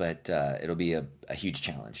 But it'll be a huge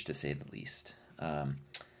challenge to say the least.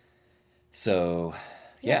 So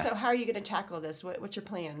how are you going to tackle this? What's your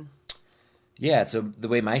plan? Yeah, so the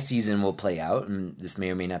way my season will play out, and this may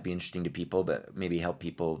or may not be interesting to people, but maybe help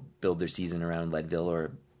people build their season around Leadville or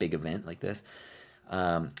a big event like this.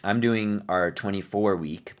 I'm doing our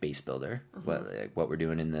 24-week base builder, what we're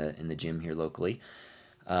doing in the gym here locally,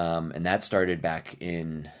 and that started back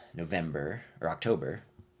in November or October,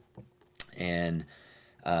 and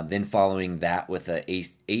then following that with a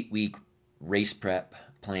 8-week race prep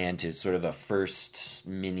plan to sort of a first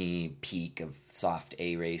mini peak of soft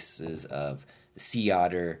A races of the Sea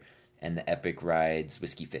Otter and the Epic Rides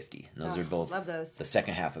Whiskey 50. And those are both the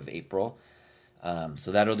second half of April.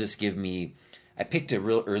 So that'll just give me. I picked a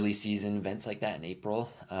real early season events like that in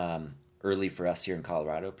April, early for us here in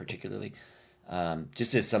Colorado particularly,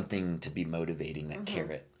 just as something to be motivating, that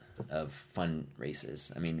carrot of fun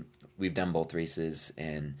races. I mean, we've done both races,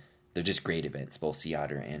 and they're just great events, both Sea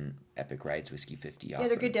Otter and Epic Rides Whiskey 50. Yeah,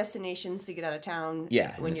 they're good destinations to get out of town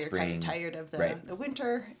when you're kind of tired of the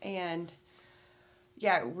winter. And,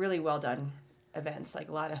 really well done events, like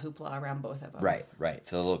a lot of hoopla around both of them. Right.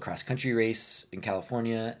 So a little cross-country race in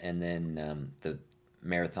California, and then the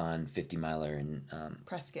marathon 50-miler in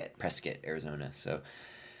Prescott, Arizona. So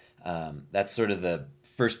that's sort of the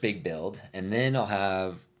first big build. And then I'll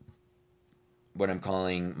have what I'm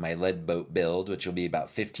calling my lead boat build, which will be about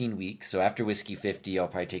 15 weeks. So after Whiskey 50, I'll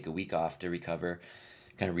probably take a week off to recover,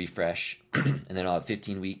 kind of refresh, and then I'll have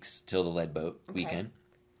 15 weeks till the lead boat weekend.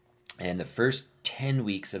 And the first 10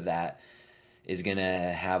 weeks of that is going to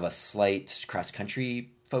have a slight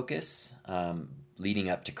cross-country focus leading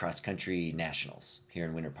up to cross-country nationals here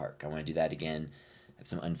in Winter Park. I want to do that again. I have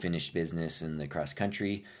some unfinished business in the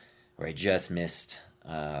cross-country where I just missed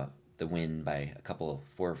the win by a couple,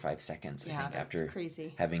 4 or 5 seconds, I think, after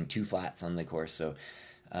crazy. Having 2 flats on the course. So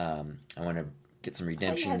I want to get some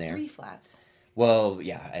redemption there. 3 flats. Well,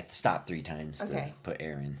 yeah, I stopped 3 times to put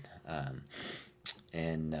air in.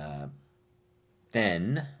 And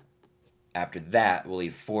then after that, we'll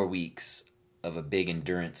leave 4 weeks of a big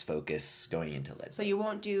endurance focus going into Leadville. So you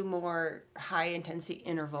won't do more high-intensity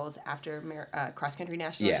intervals after cross-country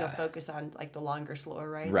nationals? Yeah. You'll focus on like the longer, slower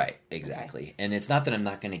rides? Right, exactly. Okay. And it's not that I'm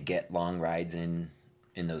not going to get long rides in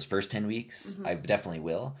those first 10 weeks. I definitely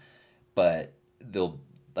will. But they'll,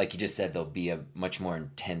 like you just said, there'll be a much more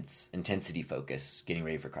intensity focus getting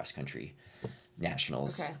ready for cross-country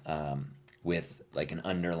nationals. Okay. With like an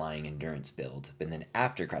underlying endurance build. But then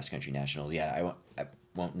after cross-country nationals, I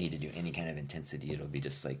won't need to do any kind of intensity. It'll be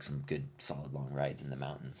just like some good, solid long rides in the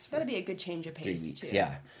mountains. That'll be a good change of pace, 3 weeks. Too.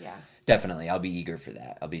 Yeah. Definitely. I'll be eager for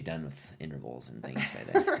that. I'll be done with intervals and things by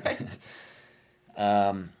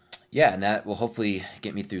then. And that will hopefully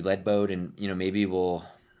get me through Lead Boat, and maybe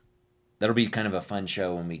that'll be kind of a fun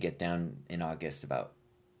show when we get down in August,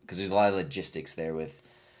 because there's a lot of logistics there with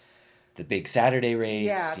the big Saturday race.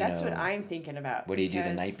 Yeah, that's what I'm thinking about. What do you do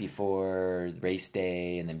the night before race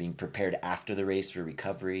day, and then being prepared after the race for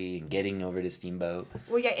recovery and getting over to Steamboat?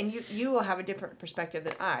 Well, yeah, and you will have a different perspective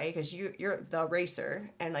than I, because you're the racer,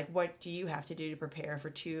 and like, what do you have to do to prepare for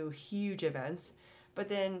 2 huge events? But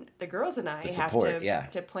then the girls and I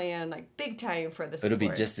have to plan like big time for the support. It'll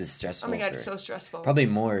be just as stressful. Oh my God, it's so stressful. Probably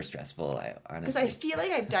more stressful, honestly. Because I feel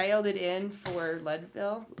like I've dialed it in for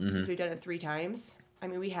Leadville since we've done it 3 times. I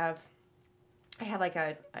mean, I have like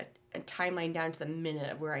a timeline down to the minute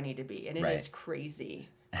of where I need to be, and it is crazy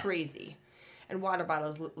crazy. And water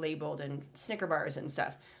bottles labeled and Snicker bars and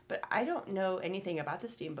stuff. But I don't know anything about the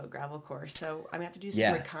Steamboat Gravel course. So I'm going to have to do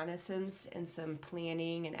some reconnaissance and some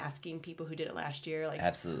planning and asking people who did it last year. Like,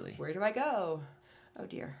 absolutely. Where do I go? Oh,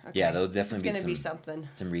 dear. Okay. Yeah, there'll definitely be something.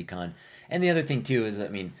 Some recon. And the other thing, too, is, I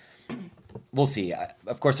mean, we'll see.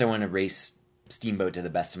 Of course, I want to race Steamboat to the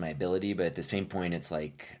best of my ability. But at the same point, it's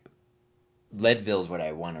like Leadville's what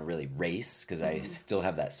I want to really race because I still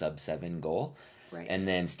have that sub-7 goal. Right. And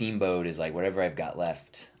then Steamboat is like whatever I've got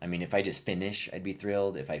left. I mean, if I just finish, I'd be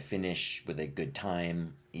thrilled. If I finish with a good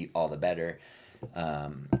time, all the better.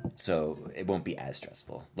 So it won't be as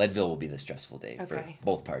stressful. Leadville will be the stressful day for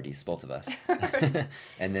both parties, both of us.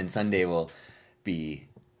 And then Sunday will be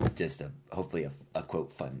just hopefully a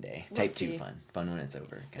quote fun day. We'll Type 2 fun. Fun when it's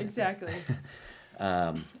over. Exactly.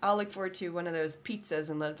 I'll look forward to one of those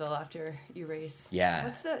pizzas in Leadville after you race. Yeah.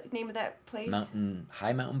 What's the name of that place?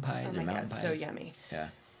 High Mountain Pies or Mountain Pies. So yummy. Yeah.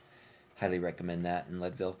 Highly recommend that in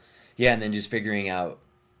Leadville. Yeah, and then just figuring out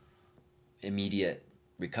immediate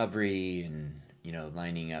recovery and,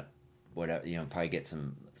 lining up whatever, probably get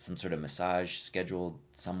some sort of massage scheduled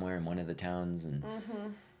somewhere in one of the towns and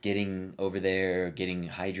getting over there, getting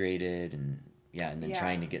hydrated and then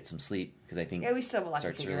trying to get some sleep because I think we still have a lot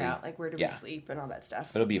to figure out, like where do we sleep and all that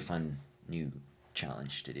stuff. But it'll be a fun new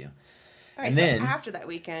challenge to do. All right, and so then after that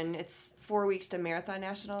weekend, it's 4 weeks to Marathon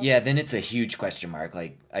Nationals. Yeah, then it's a huge question mark.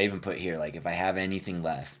 Like I even put here, like if I have anything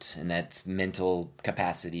left, and that's mental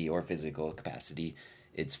capacity or physical capacity,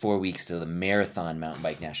 it's 4 weeks to the Marathon Mountain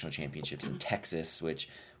Bike National Championships in Texas, which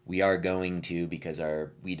we are going to because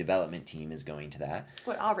our We Development team is going to that.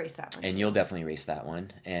 Well, I'll race that one. And you'll definitely race that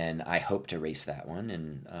one. And I hope to race that one.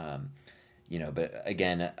 And, but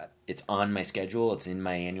again, it's on my schedule. It's in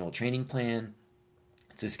my annual training plan.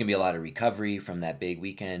 It's just going to be a lot of recovery from that big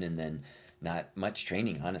weekend and then not much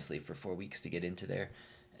training, honestly, for 4 weeks to get into there.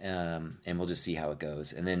 And we'll just see how it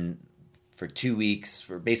goes. And then for 2 weeks,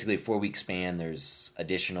 for basically a 4 week span, there's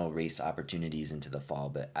additional race opportunities into the fall.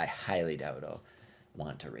 But I highly doubt I'll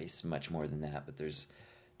want to race much more than that, but there's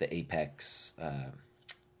the Apex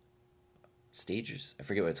stages. I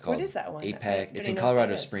forget what it's called. What is that one? Apex. It's in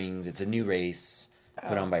Colorado Springs. It's a new race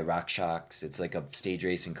put on by Rock Shocks. It's like a stage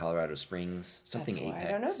race in Colorado Springs. Something That's why Apex.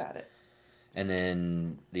 I don't know about it. And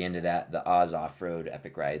then the end of that, the Oz Off-Road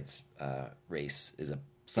Epic Rides race is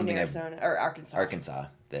something in Arizona or Arkansas. Arkansas.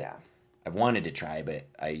 That I wanted to try, but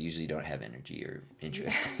I usually don't have energy or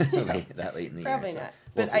interest that late in the year. Probably not.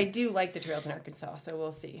 But I do like the trails in Arkansas, so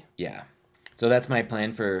we'll see. Yeah. So that's my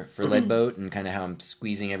plan for Leadboat and kind of how I'm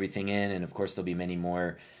squeezing everything in. And, of course, there'll be many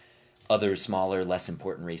more other smaller, less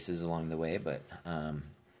important races along the way. But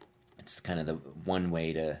it's kind of the one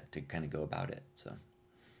way to kind of go about it. So.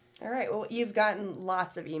 All right. Well, you've gotten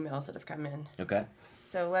lots of emails that have come in. Okay.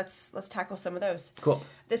 So let's tackle some of those. Cool.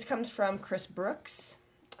 This comes from Chris Brooks.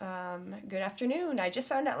 Good afternoon. I just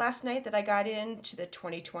found out last night that I got into the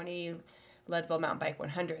 2020 Leadville Mountain Bike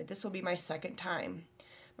 100. This will be my second time.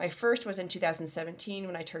 My first was in 2017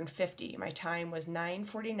 when I turned 50. My time was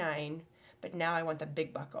 9:49, but now I want the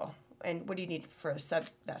big buckle. And what do you need for a sub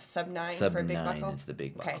 9 for a big buckle? Sub 9 is the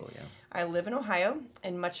big buckle, yeah. I live in Ohio,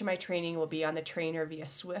 and much of my training will be on the trainer via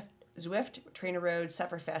Zwift, Trainer Road,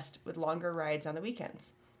 Sufferfest with longer rides on the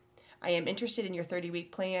weekends. I am interested in your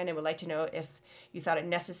 30-week plan and would like to know if you thought it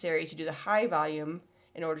necessary to do the high volume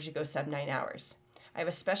in order to go sub 9 hours. I have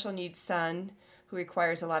a special needs son who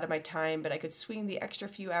requires a lot of my time, but I could swing the extra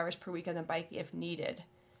few hours per week on the bike if needed.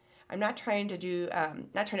 I'm not trying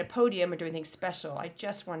to podium or do anything special. I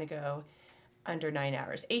just want to go under 9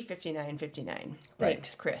 hours. 8:59:59.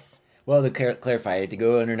 Thanks, Chris. Well, to clarify, to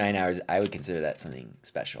go under 9 hours, I would consider that something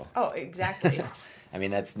special. Oh, exactly. I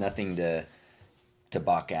mean, that's nothing to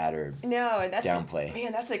balk at or downplay.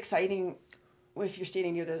 Man, that's exciting if you're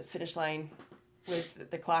standing near the finish line with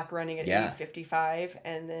the clock running at 8:55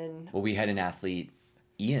 and then... Well, we had an athlete,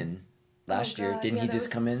 Ian, last year. Didn't he just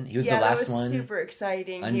come in? He was the last one. Super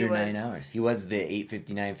exciting. Under 9 hours. He was the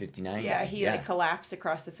 8:59:59 Yeah, he collapsed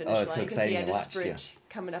across the finish line because he had a sprint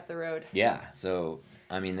coming up the road. Yeah, so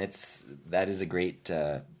I mean that is a great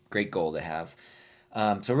goal to have.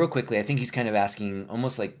 So real quickly, I think he's kind of asking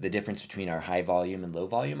almost like the difference between our high volume and low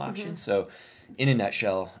volume options. So in a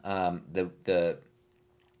nutshell,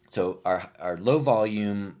 so our low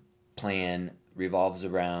volume plan revolves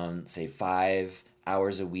around, say, 5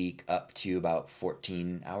 hours a week up to about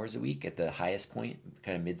 14 hours a week at the highest point,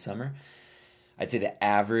 kind of midsummer. I'd say the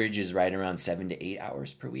average is right around 7 to 8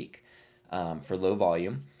 hours per week for low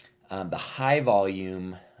volume. The high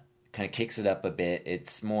volume kind of kicks it up a bit.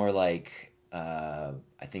 It's more like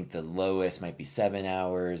I think the lowest might be 7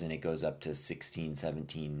 hours, and it goes up to 16,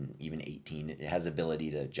 17, even 18. It has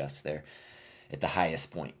ability to adjust there at the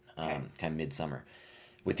highest point, kind of midsummer.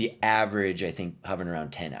 With the average, I think, hovering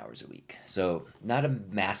around 10 hours a week. So not a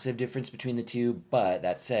massive difference between the two, but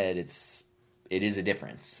that said, it is a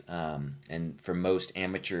difference. And for most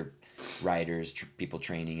amateur riders, people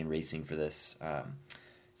training and racing for this,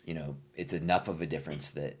 it's enough of a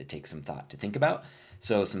difference that it takes some thought to think about.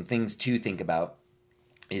 So some things to think about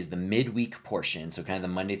is the midweek portion, so kind of the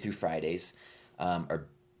Monday through Fridays, are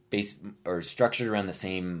structured around the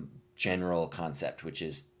same general concept, which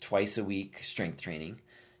is twice a week strength training.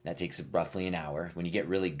 That takes roughly an hour. When you get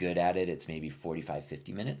really good at it, it's maybe 45,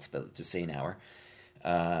 50 minutes, but let's just say an hour.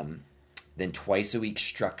 Then twice a week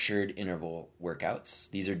structured interval workouts.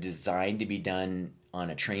 These are designed to be done on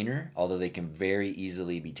a trainer, although they can very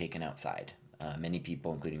easily be taken outside. Many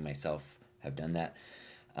people, including myself, have done that.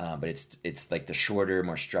 But it's like the shorter,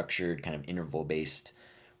 more structured, kind of interval-based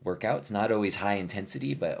workouts. Not always high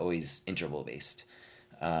intensity, but always interval-based.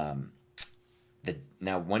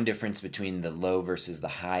 Now, one difference between the low versus the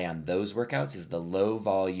high on those workouts is the low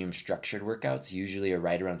volume structured workouts usually are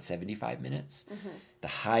right around 75 minutes. Mm-hmm. The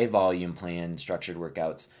high volume planned structured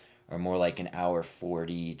workouts are more like an hour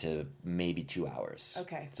 40 to maybe 2 hours.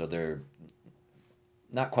 Okay. So they're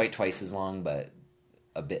not quite twice as long, but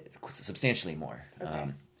a bit substantially more. Okay.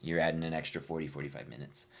 You're adding an extra 40, 45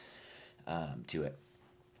 minutes to it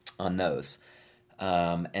on those.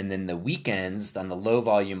 And then the weekends, on the low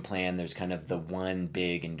volume plan, there's kind of the one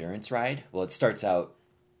big endurance ride. Well, it starts out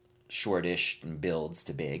shortish and builds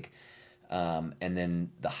to big. And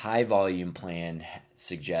then the high volume plan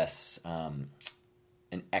suggests an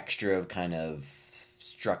extra kind of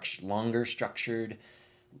longer structured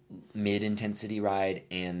mid-intensity ride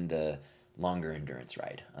and the longer endurance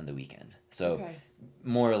ride on the weekend. So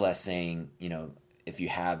more or less saying, if you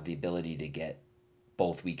have the ability to get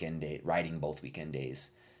riding both weekend days,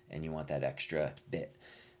 and you want that extra bit.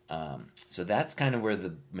 So that's kind of where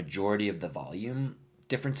the majority of the volume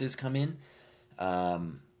differences come in.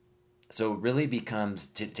 So it really becomes,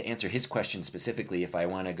 to answer his question specifically, if I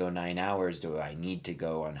want to go 9 hours, do I need to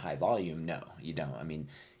go on high volume? No, you don't. I mean,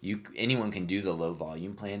 anyone can do the low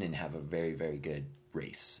volume plan and have a very, very good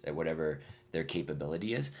race at whatever their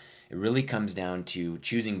capability is. It really comes down to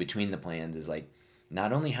choosing between the plans is like,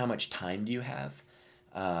 not only how much time do you have,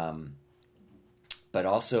 but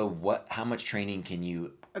also how much training can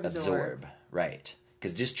you absorb, right?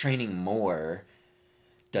 Because just training more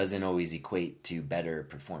doesn't always equate to better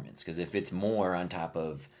performance. Because if it's more on top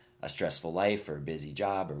of a stressful life or a busy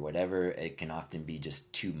job or whatever, it can often be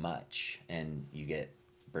just too much, and you get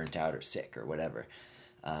burnt out or sick or whatever.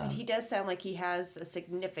 And he does sound like he has a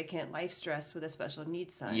significant life stress with a special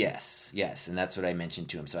needs son. Yes, and that's what I mentioned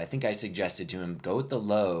to him. So I think I suggested to him, go with the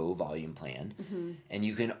low volume plan, and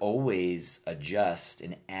you can always adjust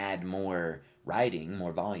and add more riding,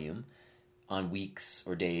 more volume, on weeks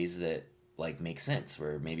or days that make sense,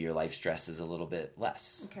 where maybe your life stress is a little bit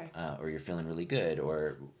less, or you're feeling really good,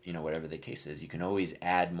 or whatever the case is. You can always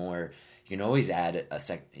add more. You can always add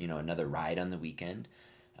another ride on the weekend.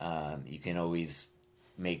 You can always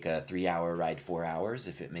make a 3-hour ride 4 hours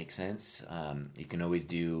if it makes sense. You can always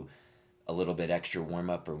do a little bit extra warm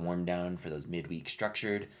up or warm down for those midweek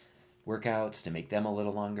structured workouts to make them a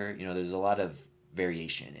little longer. There's a lot of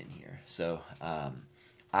variation in here. So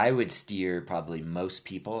I would steer probably most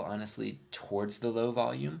people, honestly, towards the low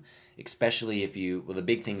volume, especially the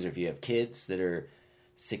big things are if you have kids that are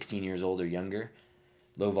 16 years old or younger,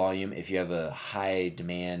 low volume. If you have a high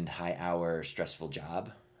demand, high hour, stressful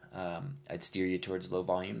job, I'd steer you towards low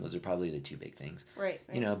volume. Those are probably the two big things. Right.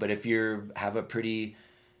 But if you have a pretty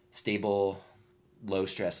stable, low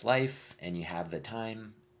stress life and you have the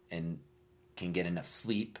time and can get enough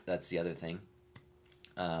sleep, that's the other thing.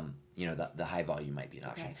 The high volume might be an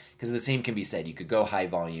option. Because the same can be said. You could go high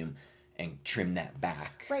volume and trim that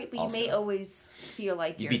back. Right, but you may always feel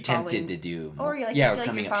like you'd be tempted to do more. Or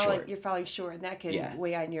you're falling short, and that can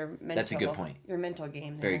weigh on your mental. That's a good point. Your mental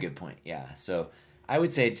game. Very good point. Yeah. So I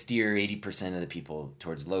would say I'd steer 80% of the people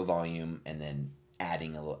towards low volume, and then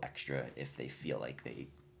adding a little extra if they feel like they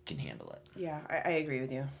can handle it. Yeah, I agree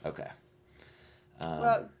with you. Okay.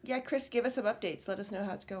 Chris, give us some updates. Let us know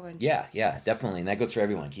how it's going. Yeah, definitely. And that goes for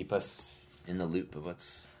everyone. Keep us in the loop of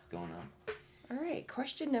what's going on. All right.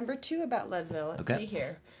 Question number 2 about Leadville. Let's see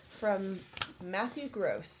here. From Matthew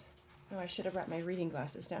Gross. Oh, I should have brought my reading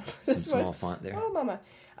glasses now. Some small font there. Oh, mama.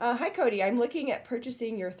 Hi, Cody. I'm looking at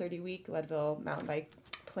purchasing your 30-week Leadville mountain bike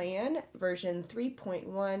plan, version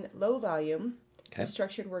 3.1, low volume,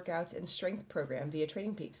 structured workouts, and strength program via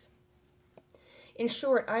Training Peaks. In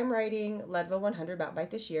short, I'm riding Leadville 100 mountain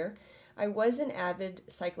bike this year. I was an avid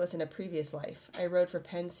cyclist in a previous life. I rode for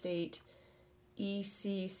Penn State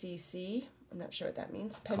ECCC. I'm not sure what that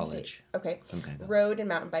means. Penn College. State. Okay. Some kind of Rode and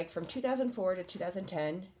mountain bike from 2004 to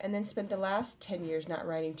 2010, and then spent the last 10 years not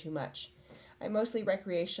riding too much. I'm mostly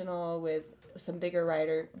recreational with some bigger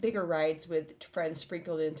rides with friends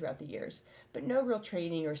sprinkled in throughout the years, but no real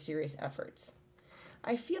training or serious efforts.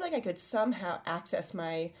 I feel like I could somehow access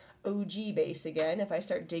my OG base again if I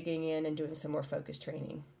start digging in and doing some more focused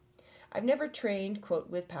training. I've never trained, quote,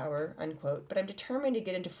 with power, unquote, but I'm determined to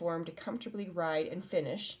get into form to comfortably ride and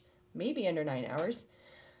finish, maybe under 9 hours.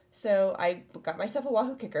 So I got myself a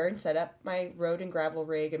Wahoo kicker and set up my road and gravel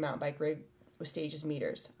rig and mountain bike rig with stages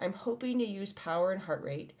meters. I'm hoping to use power and heart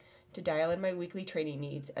rate to dial in my weekly training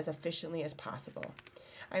needs as efficiently as possible.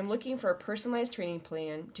 I'm looking for a personalized training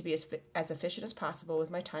plan to be as efficient as possible with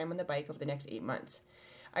my time on the bike over the next 8 months.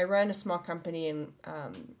 I run a small company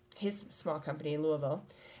his small company in Louisville,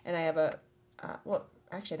 and I have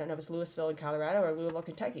actually I don't know if it's Louisville in Colorado or Louisville,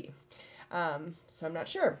 Kentucky. So I'm not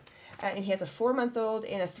sure. And he has a 4-month-old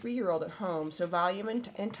and a 3-year-old at home, so volume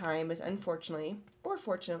and time is unfortunately, or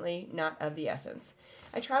fortunately, not of the essence.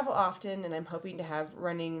 I travel often, and I'm hoping to have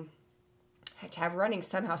running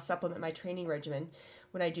somehow supplement my training regimen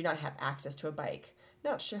when I do not have access to a bike.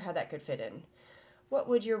 Not sure how that could fit in. What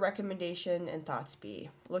would your recommendation and thoughts be?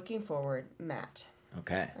 Looking forward, Matt.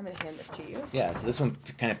 Okay. I'm going to hand this to you. Yeah, so this one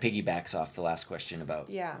kind of piggybacks off the last question about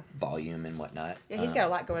Yeah. volume and whatnot. Yeah, he's got a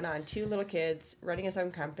lot going on. 2 little kids, running his own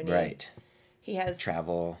company. Right. He has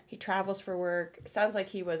travel. He travels for work. Sounds like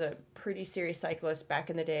he was a pretty serious cyclist back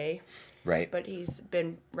in the day. Right. But he's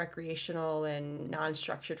been recreational and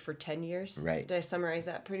non-structured for 10 years. Right. Did I summarize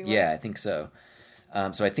that pretty well? Yeah, I think so.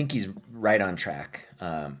 So I think he's right on track.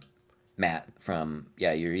 Matt,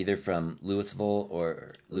 you're either from Louisville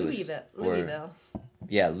or Louisville.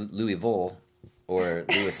 Yeah, Louisville or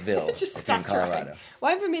Louisville Just if you're in Colorado. Right.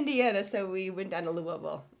 Well, I'm from Indiana, so we went down to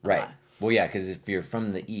Louisville. Right. Well, yeah, because if you're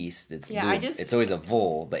from the east, it's always a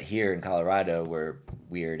Vol, but here in Colorado, we're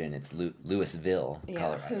weird, and it's Louisville,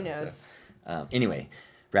 Colorado. Who knows? So, anyway,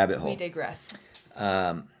 rabbit hole. We digress.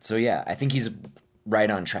 So, yeah, I think he's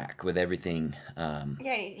right on track with everything.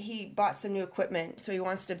 Yeah, he bought some new equipment, so he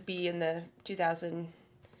wants to be in the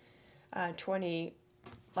 2020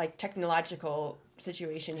 technological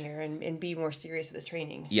situation here and be more serious with his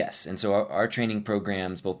training. Yes, and so our training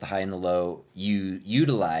programs, both the high and the low, you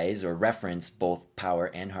utilize or reference both power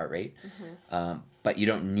and heart rate, but you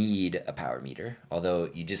don't need a power meter,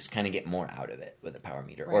 although you just kind of get more out of it with a power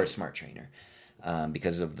meter or a smart trainer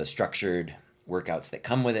because of the structured workouts that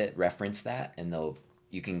come with it. Reference that, and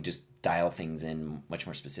you can just dial things in much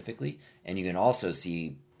more specifically, and you can also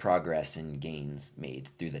see progress and gains made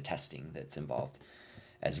through the testing that's involved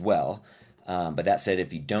as well. But that said,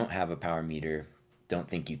 if you don't have a power meter, don't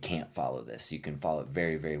think you can't follow this. You can follow it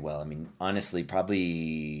very, very well. I mean, honestly,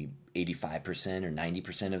 probably 85% or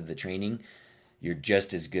 90% of the training, you're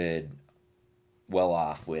just as well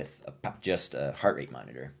off with just a heart rate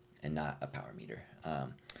monitor and not a power meter.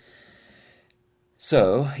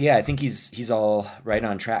 So yeah, I think he's all right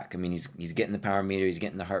on track. I mean, he's getting the power meter, he's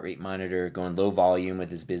getting the heart rate monitor, going low volume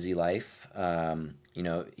with his busy life.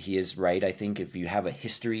 He is right. I think if you have a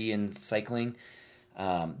history in cycling,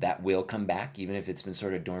 that will come back, even if it's been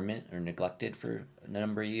sort of dormant or neglected for a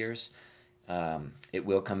number of years. It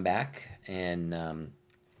will come back, and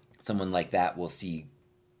someone like that will see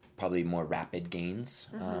probably more rapid gains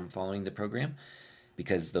following the program,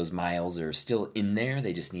 because those miles are still in there.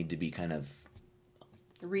 They just need to be kind of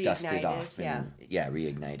dusted off and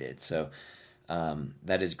reignited. So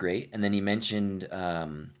that is great. And then he mentioned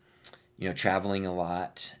traveling a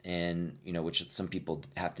lot, and which some people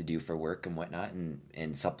have to do for work and whatnot,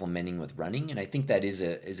 and supplementing with running. And I think that is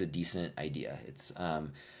a decent idea. It's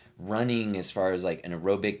running, as far as like an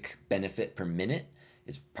aerobic benefit per minute,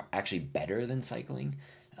 is actually better than cycling.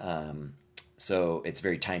 So it's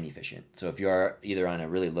very time efficient. So if you are either on a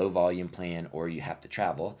really low volume plan or you have to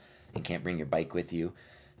travel and can't bring your bike with you,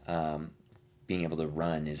 being able to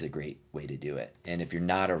run is a great way to do it. And if you're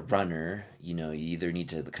not a runner, you either need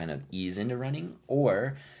to kind of ease into running,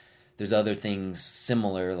 or there's other things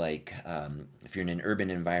similar, like if you're in an urban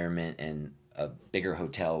environment and a bigger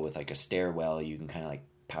hotel with like a stairwell, you can kind of like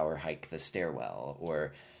power hike the stairwell,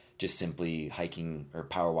 or just simply hiking or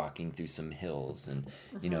power walking through some hills. And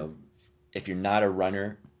if you're not a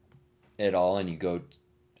runner at all and you go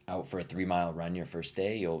out for a 3-mile run your first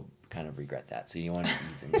day, you'll kind of regret that. So you want to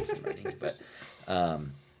ease into some running, but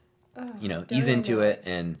ease into it.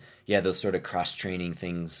 And those sort of cross training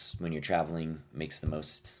things when you're traveling makes the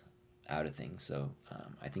most out of things. So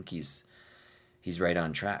I think he's he's right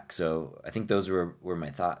on track. So I think those were my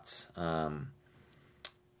thoughts.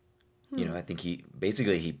 You know, I think he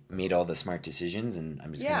made all the smart decisions, and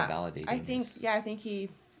I'm just going to validate. I think he.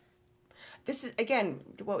 This is again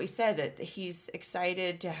what we said. That he's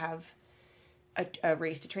excited to have a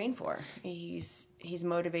race to train for. He's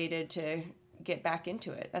motivated to get back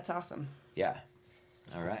into it. That's awesome. Yeah.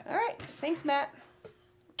 All right. Thanks, Matt.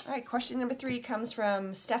 All right. Question number 3 comes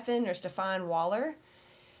from Stefan Waller.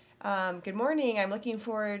 Good morning. I'm looking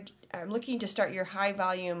to start your high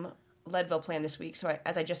volume Leadville plan this week. So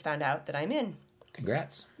as I just found out that I'm in.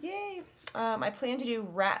 Congrats. Yay. I plan to do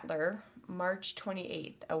Rattler March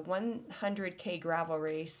 28th, a 100K gravel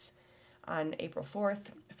race on April 4th,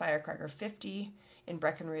 Firecracker 50 in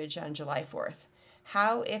Breckenridge on July 4th.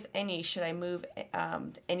 How, if any, should I move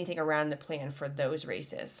anything around the plan for those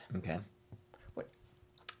races? Okay.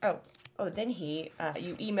 Then you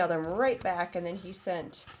emailed him right back, and then he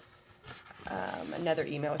sent another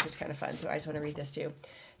email, which was kind of fun, so I just want to read this too.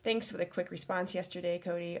 Thanks for the quick response yesterday,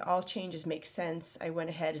 Cody. All changes make sense. I went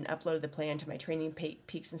ahead and uploaded the plan to my training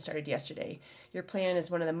peaks and started yesterday. Your plan is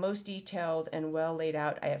one of the most detailed and well laid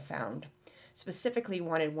out I have found. Specifically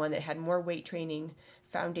wanted one that had more weight training,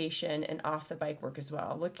 foundation, and off the bike work as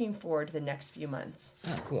well. Looking forward to the next few months.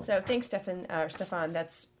 Oh, cool. So thanks, Stefan.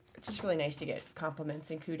 It's just really nice to get compliments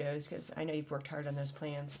and kudos because I know you've worked hard on those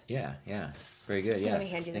plans. Yeah. Very good. Yeah.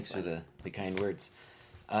 Thanks for the kind words.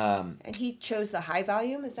 And he chose the high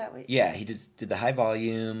volume, is that what? Yeah, he did the high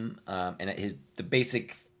volume, and the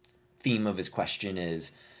basic theme of his question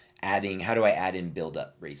is how do I add in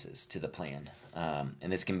build-up races to the plan?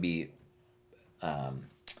 And this can be,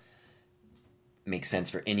 make sense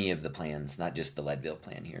for any of the plans, not just the Leadville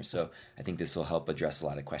plan here. So I think this will help address a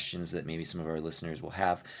lot of questions that maybe some of our listeners will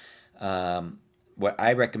have. What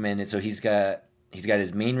I recommend is, so he's got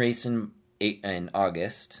his main race in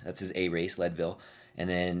August. That's his A race, Leadville. And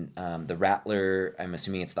then the Rattler, I'm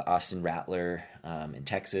assuming it's the Austin Rattler in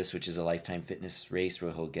Texas, which is a lifetime fitness race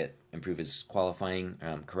where he'll improve his qualifying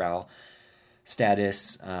corral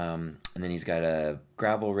status. And then he's got a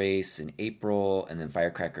gravel race in April, and then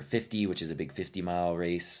Firecracker 50, which is a big 50-mile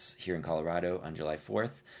race here in Colorado on July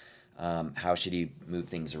 4th. How should he move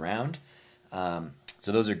things around?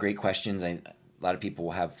 So those are great questions. A lot of people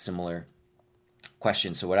will have similar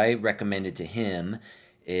questions. So what I recommended to him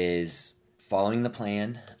is following the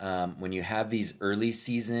plan. When you have these early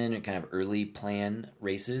season and kind of early plan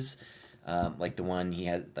races, like the one he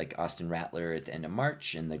had, like Austin Rattler at the end of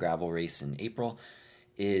March and the gravel race in April,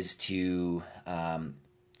 is to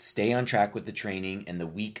stay on track with the training and the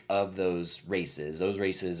week of those races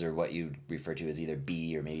are what you refer to as either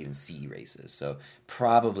B or maybe even C races. So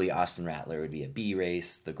probably Austin Rattler would be a B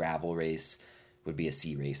race. The gravel race would be a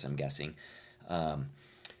C race, I'm guessing.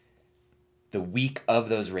 The week of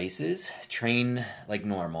those races, train like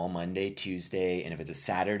normal, Monday, Tuesday, and if it's a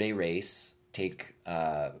Saturday race,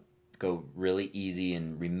 go really easy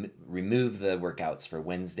and remove the workouts for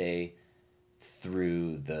Wednesday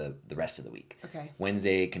through the rest of the week. Okay.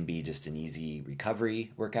 Wednesday can be just an easy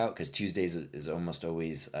recovery workout because Tuesdays is almost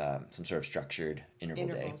always some sort of structured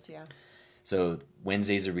intervals, day. Yeah. So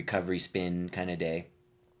Wednesday's a recovery spin kind of day.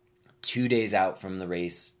 2 days out from the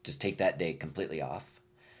race, just take that day completely off.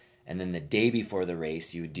 And then the day before the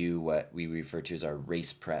race, you would do what we refer to as our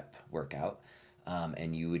race prep workout.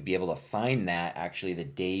 And you would be able to find that actually the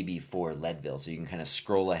day before Leadville. So you can kind of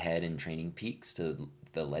scroll ahead in Training Peaks to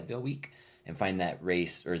the Leadville week and find that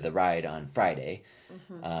race or the ride on Friday.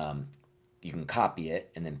 Mm-hmm. You can copy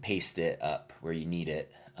it and then paste it up where you need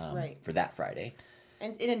it for that Friday.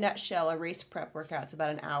 And in a nutshell, a race prep workout's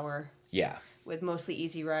about an hour. Yeah. With mostly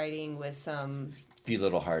easy riding with some few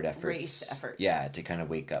little hard efforts. Race efforts. Yeah, to kind of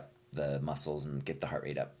wake up the muscles and get the heart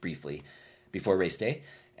rate up briefly before race day.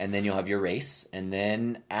 And then you'll have your race. And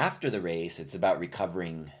then after the race, it's about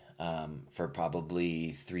recovering for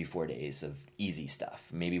probably 3-4 days of easy stuff.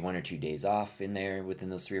 Maybe 1 or 2 days off in there within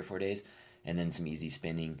those 3 or 4 days. And then some easy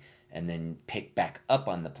spinning. And then pick back up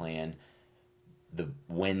on the plan the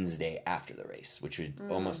Wednesday after the race, which would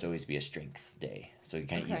almost always be a strength day. So you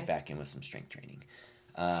kind of ease back in with some strength training.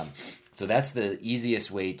 So that's the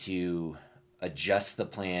easiest way to adjust the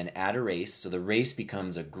plan at a race. So the race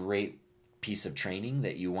becomes a great piece of training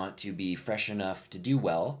that you want to be fresh enough to do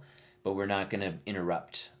well, but we're not going to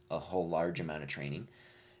interrupt a whole large amount of training.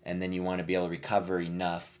 And then you want to be able to recover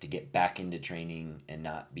enough to get back into training and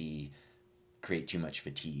not create too much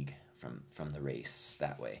fatigue from the race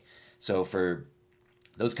that way. So for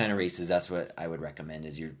those kind of races, that's what I would recommend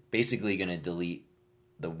is you're basically going to delete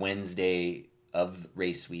the Wednesday of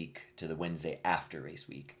race week to the Wednesday after race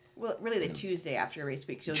week. Well, really the Tuesday after race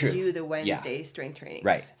week. You'll True. do the Wednesday strength training.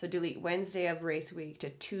 Right. So delete Wednesday of race week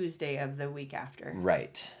to Tuesday of the week after.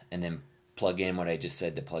 Right. And then plug in what I just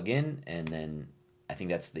said to plug in, and then I think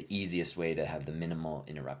that's the easiest way to have the minimal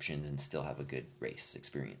interruptions and still have a good race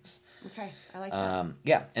experience. Okay, I like that.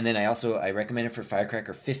 Yeah, and then I recommend it for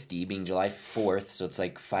Firecracker 50 being July 4th, so it's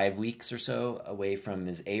like 5 weeks or so away from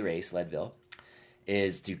his A race, Leadville,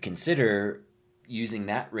 is to consider using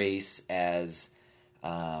that race as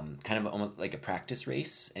kind of almost like a practice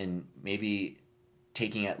race, and maybe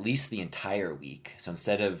taking at least the entire week. So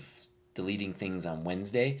instead of deleting things on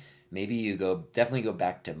Wednesday, maybe you definitely go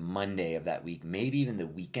back to Monday of that week, maybe even the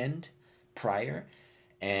weekend prior,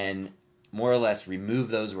 and more or less remove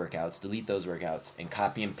those workouts, delete those workouts, and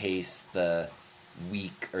copy and paste the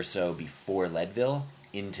week or so before Leadville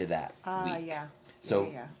into that week. Yeah. So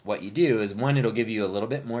what you do is, one, it'll give you a little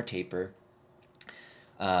bit more taper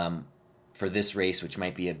for this race, which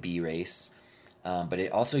might be a B race, but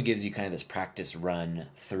it also gives you kind of this practice run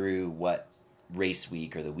through what race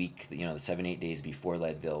week or the week, the 7-8 days before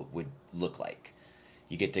Leadville would look like.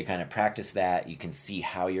 You get to kind of practice that. You can see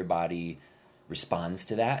how your body responds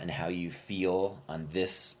to that and how you feel on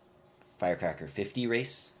this Firecracker 50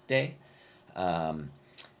 race day,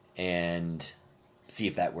 and see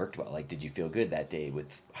if that worked well. Like, did you feel good that day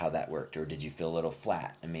with how that worked, or did you feel a little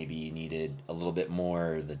flat and maybe you needed a little bit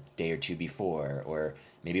more the day or two before, or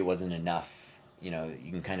maybe it wasn't enough? You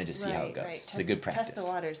can kind of just see how it goes. Right. It's a good practice. Test the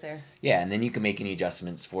waters there. Yeah, and then you can make any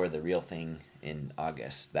adjustments for the real thing in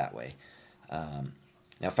August that way.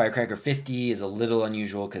 Now, Firecracker 50 is a little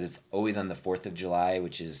unusual because it's always on the 4th of July,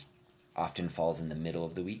 which often falls in the middle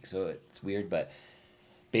of the week, so it's weird. But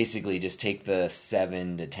basically, just take the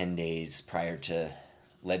 7 to 10 days prior to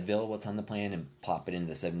Leadville, what's on the plan, and plop it into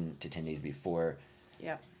the 7 to 10 days before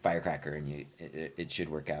Firecracker, and it should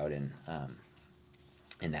work out in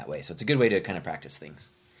that way. So it's a good way to kind of practice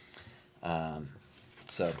things.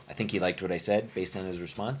 So I think he liked what I said based on his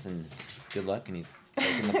response, and good luck, and he's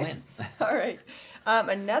liking the plan. All right.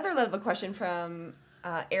 Another Leadville question from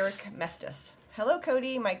Eric Mestis. Hello,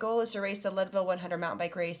 Cody. My goal is to race the Leadville 100 mountain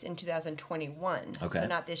bike race in 2021. Okay. So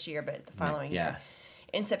not this year, but the following year. Yeah.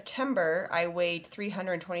 In September, I weighed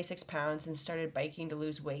 326 pounds and started biking to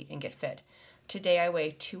lose weight and get fit. Today, I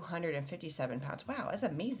weigh 257 pounds. Wow, that's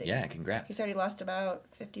amazing. Yeah, congrats. He's already lost about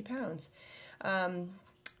 50 pounds.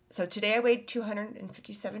 So today, I weighed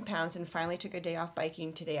 257 pounds and finally took a day off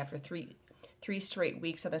biking today after three straight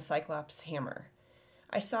weeks on the Cyclops hammer.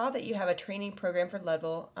 I saw that you have a training program for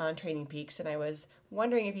Leadville on Training Peaks, and I was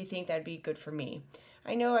wondering if you think that'd be good for me.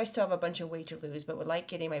 I know I still have a bunch of weight to lose, but would like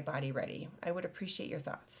getting my body ready. I would appreciate your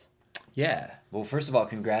thoughts. Yeah. Well, first of all,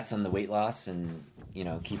 congrats on the weight loss, and,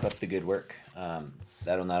 keep up the good work.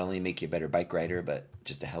 That'll not only make you a better bike rider, but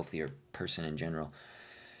just a healthier person in general.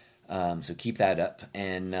 So keep that up.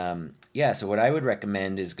 And, so what I would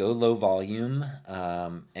recommend is go low volume,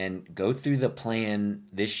 and go through the plan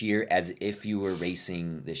this year as if you were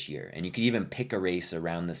racing this year. And you could even pick a race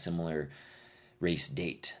around the similar race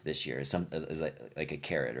date this year as like a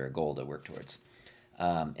carrot or a goal to work towards.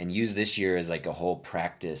 And use this year as like a whole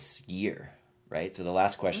practice year, right? So the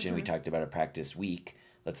last question we talked about a practice week.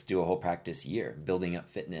 Let's do a whole practice year, building up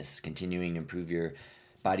fitness, continuing to improve your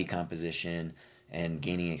body composition, and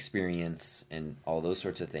gaining experience and all those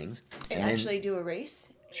sorts of things. And actually do a race?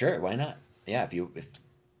 Sure, why not? Yeah, if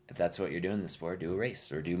that's what you're doing this for, do a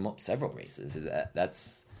race or do several races.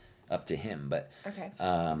 That's up to him. But okay.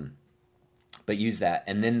 But use that.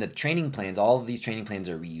 And then the training plans, all of these training plans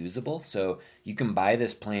are reusable. So you can buy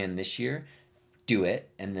this plan this year, do it,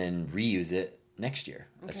 and then reuse it next year,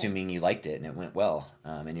 assuming you liked it and it went well,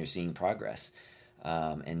 and you're seeing progress.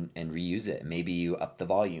 And reuse it. Maybe you up the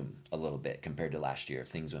volume a little bit compared to last year if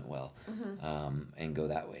things went well, and go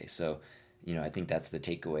that way. So, I think that's the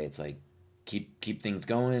takeaway. It's like keep things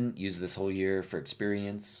going. Use this whole year for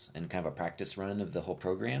experience and kind of a practice run of the whole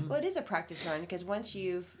program. Well, it is a practice run because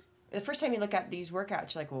the first time you look at these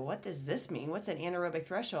workouts, you're like, well, what does this mean? What's an anaerobic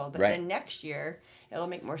threshold? But then next year, it'll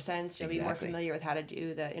make more sense. You'll be more familiar with how to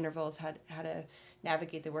do the intervals, how to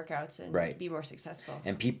navigate the workouts, and be more successful.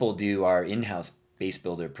 And people do our in-house base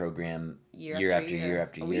builder program year after year.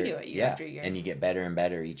 We do it year after year. And you get better and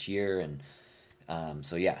better each year. And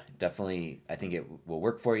definitely, I think it will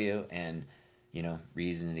work for you. And,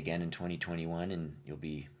 reason it again in 2021, and you'll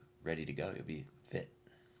be ready to go. You'll be fit.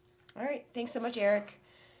 All right. Thanks so much, Eric.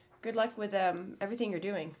 Good luck with everything you're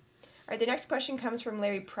doing. All right. The next question comes from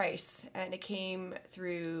Larry Price, and it came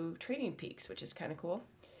through Training Peaks, which is kind of cool.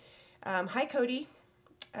 Hi, Cody.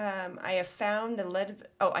 I have done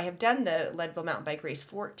the Leadville mountain bike race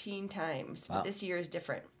 14 times, but this year is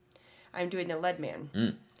different. I'm doing the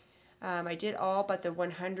Leadman. I did all but the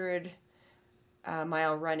 100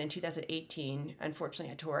 mile run in 2018.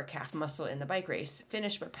 Unfortunately, I tore a calf muscle in the bike race.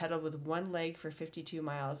 Finished but pedaled with one leg for 52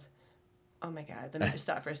 miles. Oh my God, let me just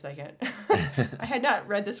stop for a second. I had not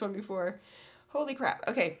read this one before. Holy crap.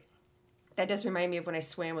 Okay. That does remind me of when I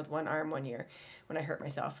swam with one arm one year when I hurt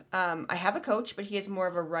myself. I have a coach, but he is more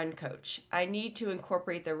of a run coach. I need to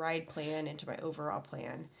incorporate the ride plan into my overall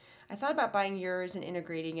plan. I thought about buying yours and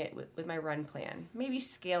integrating it with my run plan. Maybe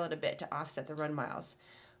scale it a bit to offset the run miles.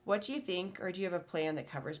 What do you think, or do you have a plan that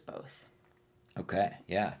covers both? Okay,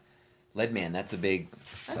 yeah. Leadman, that's a big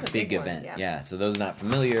event. One, yeah, so those not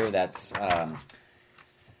familiar, that's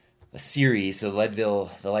a series. So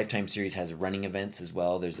Leadville, the Lifetime Series has running events as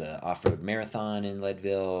well. There's an off-road marathon in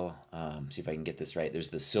Leadville. See if I can get this right. There's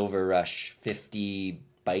the Silver Rush 50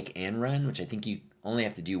 bike and run, which I think you only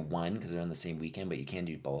have to do one because they're on the same weekend, but you can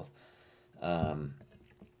do both. And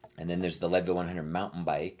then there's the Leadville 100 mountain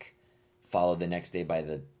bike, followed the next day by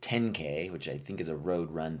the 10K, which I think is a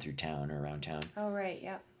road run through town or around town. Oh, right,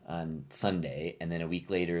 yeah. On Sunday, and then a week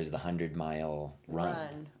later is the 100-mile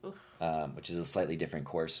run. Which is a slightly different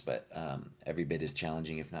course, but every bit as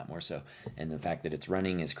challenging, if not more so. And the fact that it's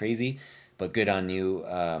running is crazy, but good on you,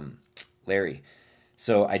 Larry.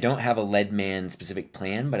 So I don't have a Leadman specific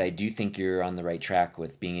plan, but I do think you're on the right track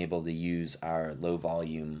with being able to use our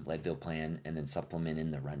low-volume Leadville plan and then supplement in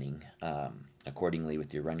the running accordingly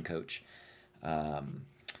with your run coach, and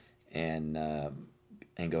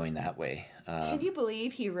going that way. Can you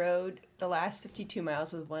believe he rode the last 52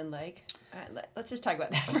 miles with one leg? Let's just talk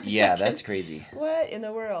about that for a second. Yeah, that's crazy. What in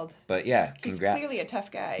the world? But yeah, congrats. He's clearly a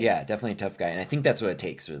tough guy. Yeah, definitely a tough guy. And I think that's what it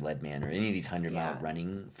takes with Leadman or any of these 100-mile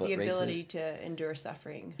running foot races. The ability to endure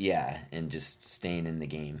suffering. Yeah, and just staying in the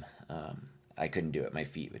game. I couldn't do it. My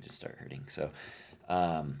feet would just start hurting. So,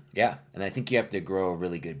 yeah. And I think you have to grow a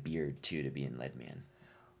really good beard, too, to be in Leadman.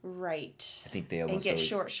 Right. I think they almost and get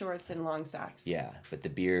short shorts and long socks. Yeah, but the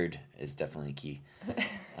beard is definitely key.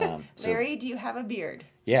 Larry, do you have a beard?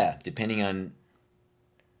 Yeah, depending on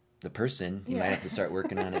the person, you might have to start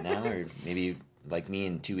working on it now, or maybe like me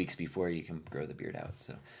in 2 weeks before you can grow the beard out.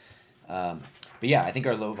 So, but yeah, I think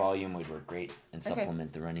our low volume would work great and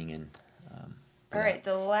supplement the running in. All right,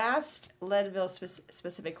 the last Leadville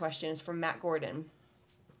specific question is from Matt Gordon.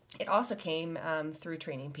 It also came through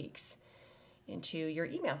Training Peaks into your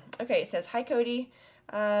email. Okay, it says, "Hi Cody.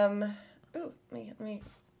 Let me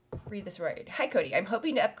read this right. Hi Cody, I'm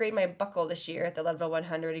hoping to upgrade my buckle this year at the Leadville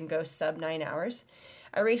 100 and go sub 9 hours.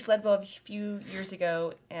 I raced Leadville a few years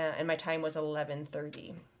ago and my time was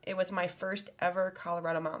 11:30. It was my first ever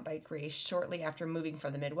Colorado mountain bike race shortly after moving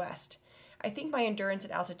from the Midwest. I think my endurance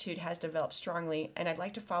at altitude has developed strongly and I'd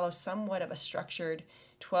like to follow somewhat of a structured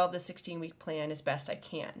 12 to 16 week plan as best I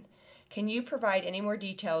can. Can you provide any more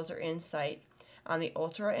details or insight on the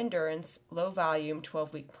ultra endurance, low volume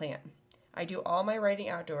 12-week plan? I do all my riding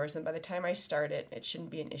outdoors, and by the time I start it, it shouldn't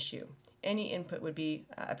be an issue. Any input would be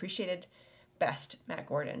appreciated. Best, Matt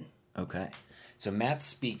Gordon." Okay. So Matt's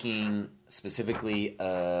speaking specifically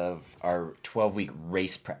of our 12-week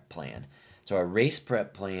race prep plan. So our race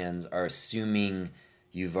prep plans are assuming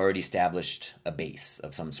you've already established a base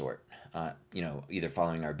of some sort, either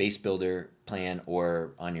following our base builder plan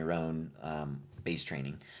or on your own base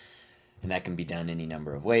training. And that can be done any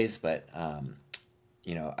number of ways, but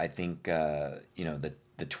I think the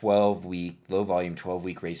 12-week low volume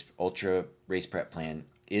 12-week ultra race prep plan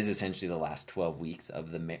is essentially the last 12 weeks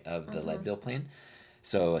of the Leadville plan.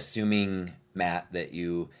 So assuming, Matt, that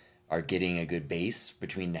you are getting a good base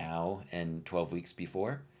between now and 12 weeks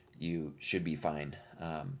before, you should be fine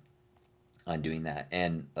on doing that.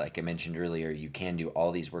 And like I mentioned earlier, you can do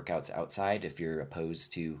all these workouts outside if you're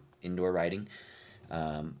opposed to indoor riding.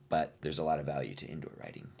 But there's a lot of value to indoor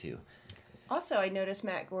riding too. Also, I noticed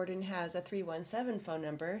Matt Gordon has a 317 phone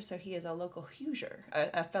number, so he is a local Hoosier,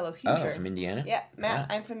 a fellow Hoosier. Oh, from Indiana? Yeah, Matt,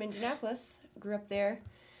 I'm from Indianapolis. Grew up there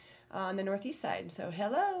on the northeast side, so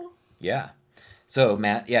hello. Yeah. So,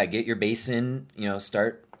 Matt, get your base in,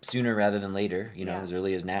 start sooner rather than later, as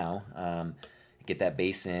early as now. Get that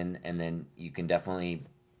base in, and then you can definitely,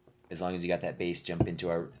 as long as you got that base, jump into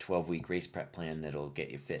our 12-week race prep plan that'll get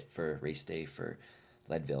you fit for race day for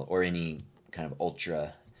Leadville or any kind of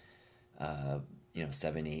ultra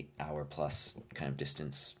 7-8 hour plus kind of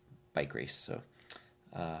distance bike race. So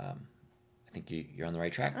I think you're on the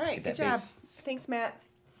right track. All right, good job. Thanks, Matt.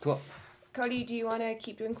 Cool. Cody, do you want to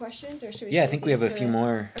keep doing questions, or should we? Yeah, I think we have a few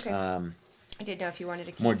more. Okay. I didn't know if you wanted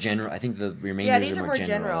to keep more general. I think the remainder these are more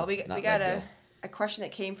general. We got a question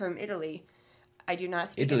that came from Italy. I do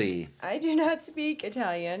not speak Italy. I do not speak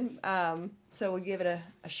Italian, so we'll give it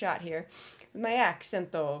a shot here. My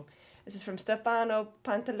accent, though. This is from Stefano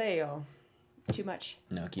Pantaleo. Too much?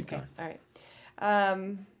 No, keep going. All right. I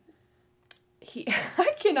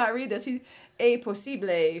cannot read this. È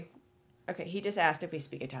possibile. Okay, he just asked if we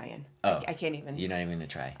speak Italian. Oh. I can't even. You're not even going to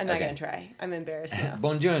try. I'm not going to try. I'm embarrassed now.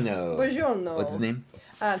 Buongiorno. Buongiorno. What's his name?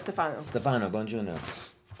 Stefano. Stefano, buongiorno.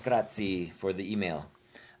 Grazie for the email.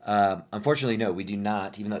 Unfortunately, no, we do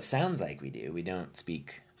not, even though it sounds like we do. We don't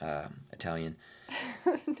speak Italian.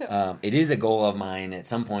 No. It is a goal of mine at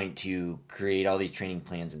some point to create all these training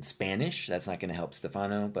plans in Spanish. That's not going to help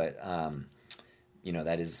Stefano, but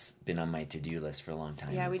that has been on my to-do list for a long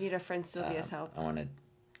time. Yeah, we need our friend Sylvia's help. I want to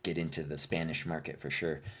get into the Spanish market for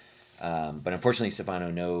sure. But unfortunately, Stefano,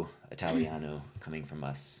 no Italiano coming from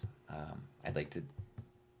us. I'd like to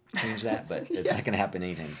change that, but it's not going to happen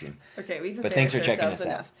anytime soon. Okay, we've but thanks for checking us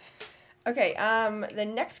out. Okay, the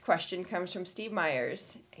next question comes from Steve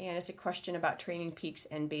Myers, and it's a question about Training Peaks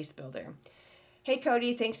and Base Builder. Hey,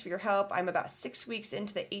 Cody, thanks for your help. I'm about 6 weeks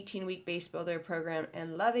into the 18-week Base Builder program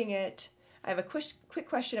and loving it. I have a quick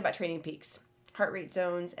question about Training Peaks, heart rate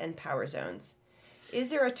zones, and power zones. Is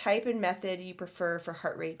there a type and method you prefer for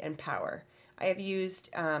heart rate and power? I have used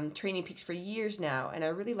Training Peaks for years now, and I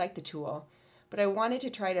really like the tool, but I wanted to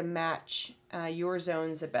try to match your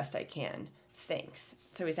zones the best I can. Thanks.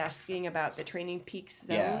 So he's asking about the Training Peaks zones.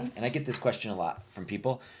 Yeah, and I get this question a lot from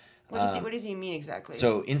people. What does he mean exactly?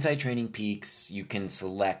 So inside Training Peaks, you can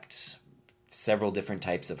select several different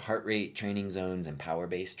types of heart rate training zones and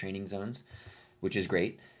power-based training zones, which is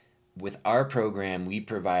great. With our program, we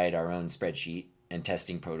provide our own spreadsheet and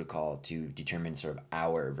testing protocol to determine sort of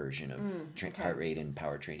our version of heart rate and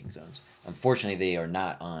power training zones. Unfortunately, they are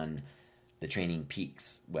not on the Training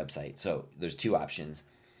Peaks website. So there's two options.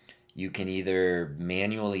 You can either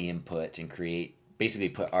manually input and basically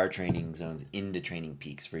put our training zones into Training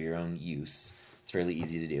Peaks for your own use. It's fairly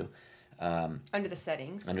easy to do. Under the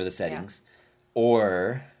settings. Yeah.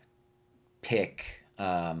 Or pick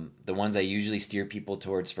the ones I usually steer people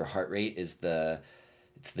towards for heart rate is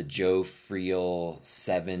it's the Joe Friel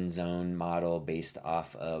 7-zone model based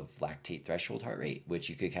off of lactate threshold heart rate, which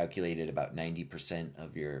you could calculate at about 90%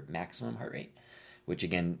 of your maximum heart rate, which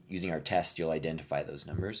again, using our test, you'll identify those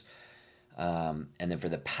numbers. And then for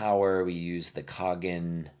the power, we use the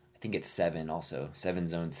Coggin, I think it's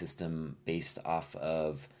 7-zone system based off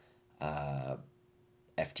of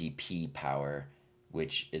FTP power,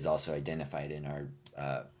 which is also identified in our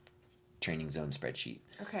training zone spreadsheet.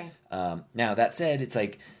 Okay. Now, that said, it's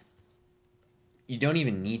like you don't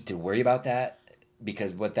even need to worry about that,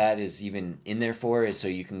 because what that is even in there for is so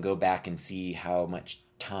you can go back and see how much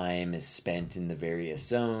time is spent in the various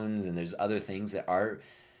zones, and there's other things that are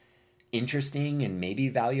interesting and maybe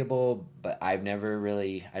valuable, but I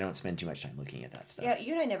don't spend too much time looking at that stuff. Yeah,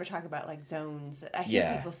 you and I never talk about like zones. I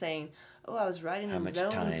hear people saying, "Oh, I was riding in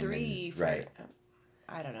zone 3 for." Right.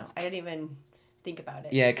 I don't know. I didn't even think about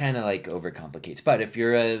it. Yeah, it kind of like overcomplicates. But if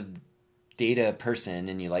you're a data person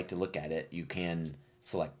and you like to look at it, you can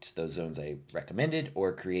select those zones I recommended,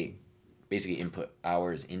 or basically input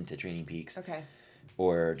hours into Training Peaks. Okay.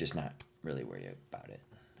 Or just not really worry about it.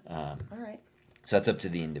 All right. So that's up to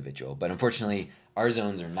the individual. But unfortunately, our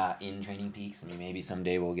zones are not in Training Peaks. I mean, maybe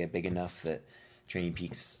someday we'll get big enough that Training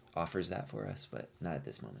Peaks offers that for us, but not at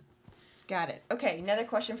this moment. Got it. Okay, another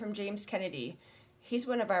question from James Kennedy. He's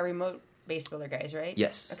one of our remote Base Builder guys, right?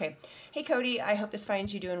 Yes. Okay. Hey, Cody, I hope this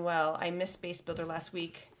finds you doing well. I missed Base Builder last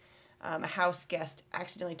week. A house guest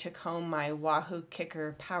accidentally took home my Wahoo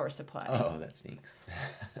Kicker power supply. Oh, that stinks.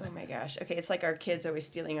 Oh my gosh. Okay, it's like our kids always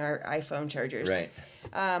stealing our iPhone chargers. Right.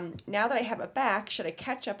 Now that I have it back, should I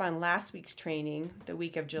catch up on last week's training, the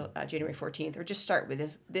week of January 14th, or just start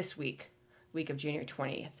with this week of January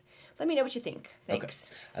 20th? Let me know what you think. Thanks.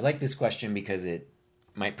 Okay. I like this question because it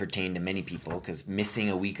might pertain to many people, because missing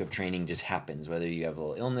a week of training just happens, whether you have a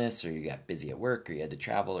little illness or you got busy at work or you had to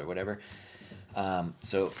travel or whatever.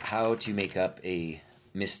 So how to make up a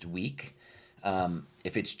missed week.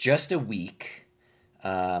 If it's just a week,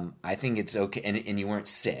 I think it's okay, and you weren't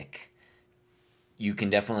sick, you can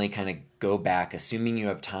definitely kind of go back, assuming you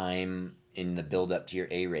have time in the build up to your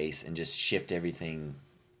A race, and just shift everything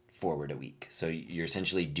forward a week. So you're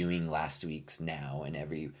essentially doing last week's now, and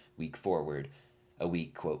every week forward a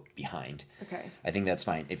week, quote, behind. Okay. I think that's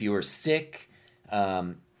fine. If you were sick,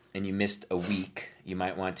 and you missed a week, you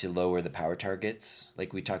might want to lower the power targets,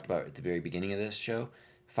 like we talked about at the very beginning of this show,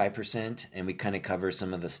 5%, and we kind of cover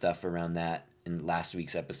some of the stuff around that in last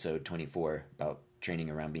week's episode 24 about training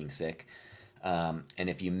around being sick. And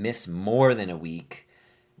if you miss more than a week,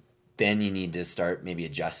 then you need to start maybe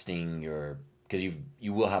adjusting because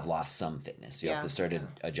you will have lost some fitness. You have to start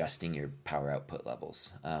adjusting your power output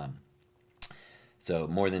levels. So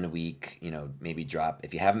more than a week, maybe drop,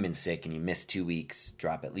 if you haven't been sick and you missed 2 weeks,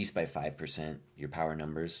 drop at least by 5% your power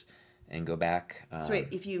numbers and go back. So wait,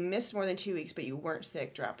 if you missed more than 2 weeks but you weren't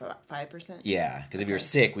sick, drop about 5%? Yeah, because if you were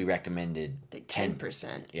sick, we recommended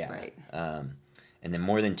 10%. Yeah. Right. And then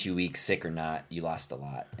more than 2 weeks, sick or not, you lost a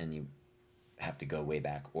lot and you have to go way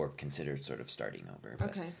back or consider sort of starting over. But,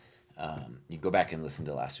 okay. You go back and listen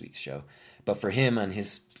to last week's show. But for him, on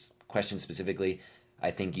his question specifically, I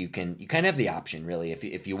think you kind of have the option, really.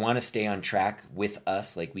 If you want to stay on track with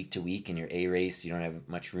us, like week to week in your A race, you don't have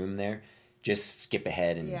much room there, just skip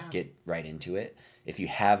ahead and get right into it. If you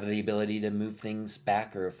have the ability to move things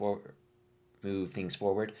back or move things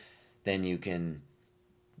forward, then you can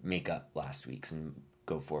make up last week's and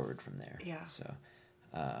go forward from there. Yeah. So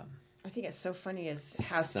I think it's so funny as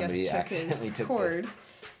house guest took his cord.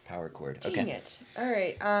 Power cord. Dang it. All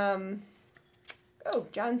right.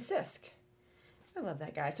 John Sisk. I love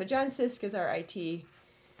that guy. So John Sisk is our IT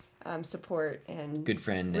support and good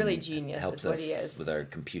friend, really and genius. Helps is what us he is. with our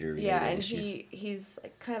computer. Yeah, and issues. he's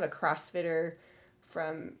like kind of a CrossFitter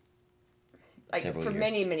from Several for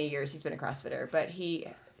years. many years. He's been a CrossFitter, but he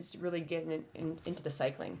is really getting into the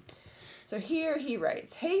cycling. So here he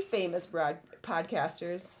writes, "Hey, famous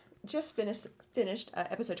podcasters, just finished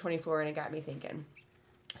episode 24, and it got me thinking.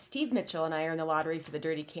 Steve Mitchell and I are in the lottery for the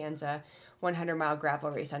Dirty Kansas 100-mile gravel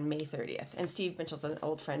race on May 30th. And Steve Mitchell's an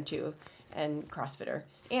old friend, too, and CrossFitter,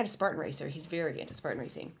 and a Spartan racer. He's very into Spartan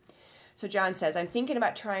racing. So John says, I'm thinking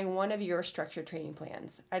about trying one of your structured training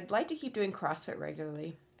plans. I'd like to keep doing CrossFit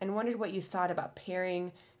regularly and wondered what you thought about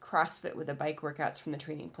pairing CrossFit with the bike workouts from the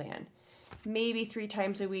training plan. Maybe 3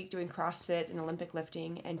 times a week doing CrossFit and Olympic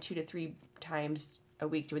lifting and 2 to 3 times a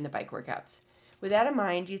week doing the bike workouts. With that in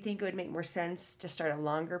mind, do you think it would make more sense to start a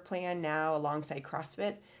longer plan now alongside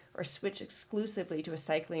CrossFit or switch exclusively to a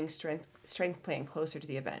cycling strength plan closer to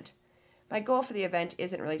the event? My goal for the event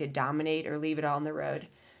isn't really to dominate or leave it all on the road.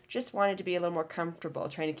 Just wanted to be a little more comfortable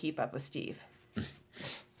trying to keep up with Steve."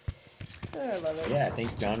 I love it. Yeah,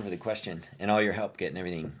 thanks, John, for the question and all your help getting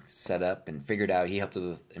everything set up and figured out. He helped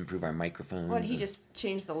to improve our microphones. Well, he just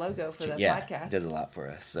changed the logo for the podcast. Yeah, does a lot for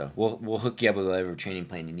us. So we'll hook you up with whatever training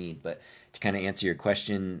plan you need. But to kind of answer your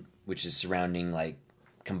question, which is surrounding like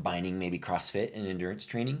combining maybe CrossFit and endurance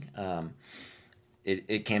training,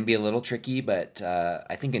 it can be a little tricky. But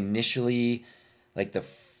I think initially, like the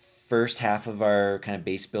first half of our kind of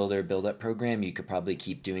base build-up program, you could probably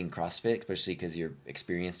keep doing CrossFit, especially because you're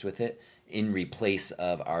experienced with it, in replace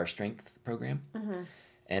of our strength program. Mm-hmm.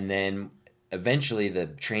 And then eventually the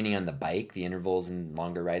training on the bike, the intervals and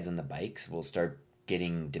longer rides on the bikes will start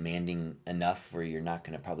getting demanding enough where you're not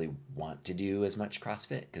going to probably want to do as much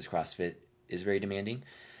CrossFit because CrossFit is very demanding.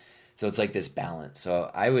 So it's like this balance. So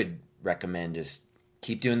I would recommend just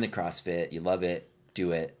keep doing the CrossFit. You love it,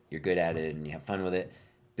 do it, you're good at it, and you have fun with it.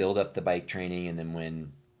 Build up the bike training, and then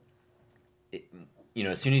when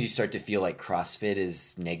as soon as you start to feel like CrossFit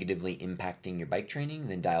is negatively impacting your bike training,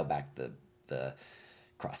 then dial back the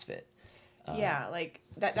CrossFit. Yeah, like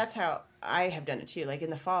that's how I have done it too. Like in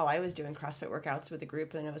the fall, I was doing CrossFit workouts with a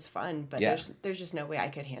group, and it was fun. But there's just no way I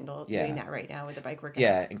could handle doing that right now with the bike workouts.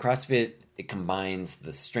 Yeah, and CrossFit, it combines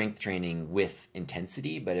the strength training with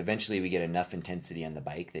intensity, but eventually we get enough intensity on the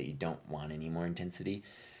bike that you don't want any more intensity.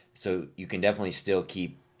 So you can definitely still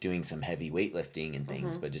keep doing some heavy weightlifting and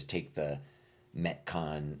things, but just take the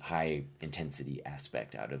Metcon high intensity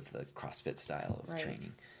aspect out of the CrossFit style of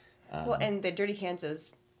training. Well, and the Dirty Kansas,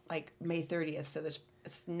 like May 30th, so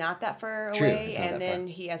it's not that far away. And then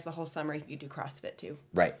he has the whole summer he could do CrossFit too.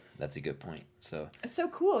 Right, that's a good point. So it's so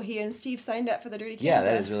cool. He and Steve signed up for the Dirty Kansas. Yeah,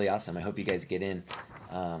 that is really awesome. I hope you guys get in.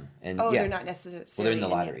 They're not necessarily. Well, they're in the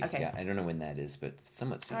lottery. Yet. Okay. Yeah, I don't know when that is, but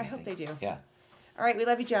somewhat soon. I hope they do. Yeah. All right, we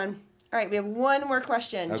love you, John. All right, we have one more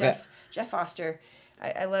question. Okay. Jeff Foster.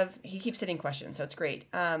 I love, he keeps sending questions, so it's great.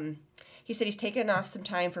 He said he's taken off some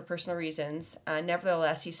time for personal reasons.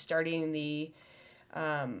 Nevertheless, he's starting the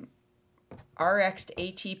RX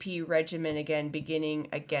ATP regimen beginning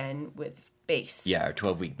again with base. Yeah, our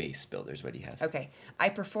 12-week base builder is what he has. Okay. I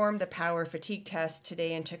performed the power fatigue test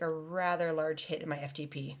today and took a rather large hit in my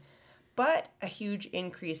FTP, but a huge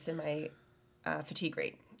increase in my fatigue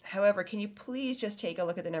rate. However, can you please just take a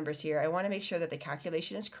look at the numbers here? I want to make sure that the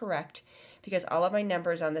calculation is correct because all of my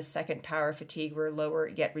numbers on the second power fatigue were lower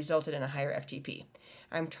yet resulted in a higher FTP.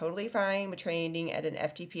 I'm totally fine with training at an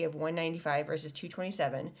FTP of 195 versus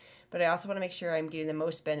 227, but I also want to make sure I'm getting the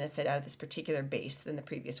most benefit out of this particular base than the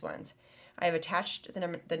previous ones. I have attached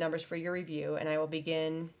the numbers for your review, and I will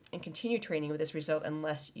begin and continue training with this result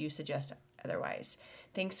unless you suggest otherwise.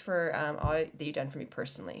 Thanks for all that you've done for me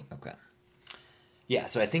personally. Okay. Yeah,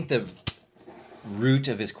 so I think the root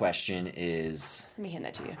of his question is... Let me hand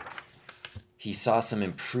that to you. He saw some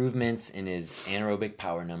improvements in his anaerobic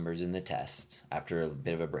power numbers in the test after a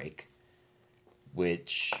bit of a break,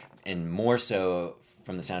 and more so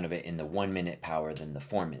from the sound of it in the 1 minute power than the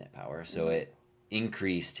 4 minute power. So it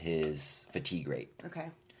increased his fatigue rate. Okay.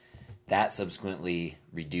 That subsequently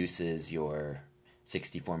reduces your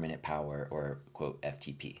 64 minute power, or quote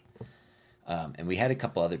FTP. And we had a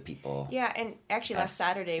couple other people. Yeah, and actually last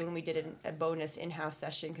Saturday when we did a bonus in-house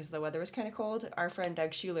session because the weather was kind of cold, our friend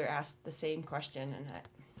Doug Schuler asked the same question, and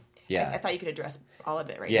I thought you could address all of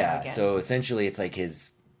it now again. Yeah, so essentially it's like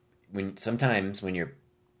sometimes when your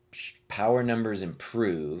power numbers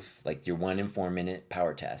improve, like your 1 and 4 minute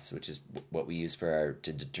power tests, which is what we use to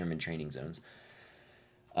determine training zones,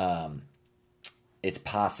 it's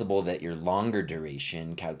possible that your longer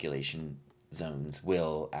duration calculation zones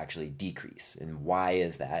will actually decrease. And why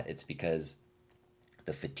is that? It's because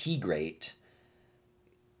the fatigue rate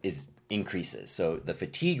increases. So the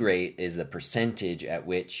fatigue rate is the percentage at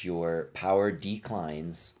which your power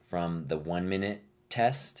declines from the 1 minute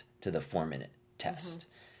test to the 4 minute test.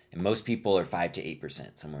 And most people are 5 to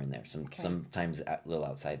 8%, somewhere in there. Sometimes a little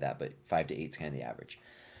outside that, but 5 to 8 is kind of the average.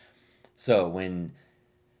 So when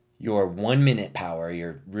your 1 minute power,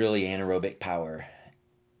 your really anaerobic power,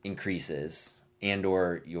 increases, and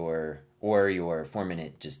or your 4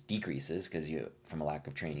 minute just decreases because from a lack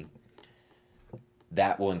of training,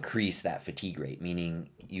 that will increase that fatigue rate, meaning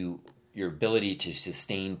your ability to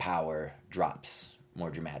sustain power drops more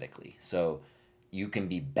dramatically. So you can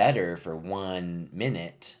be better for 1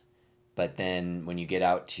 minute, but then when you get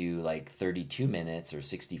out to like 32 minutes or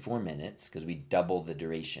 64 minutes, because we double the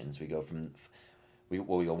durations, we go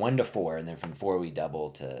 1 to 4, and then from 4 we double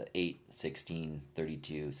to 8, 16,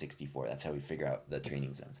 32, 64. That's how we figure out the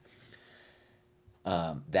training zones.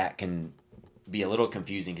 That can be a little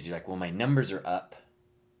confusing because you're like, well, my numbers are up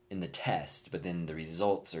in the test, but then the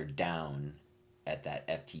results are down at that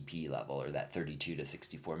FTP level, or that 32 to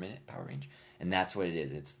 64 minute power range. And that's what it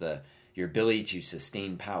is. It's your ability to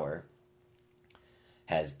sustain power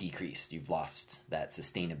has decreased. You've lost that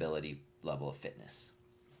sustainability level of fitness.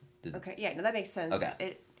 That makes sense.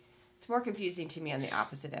 Okay. It's more confusing to me on the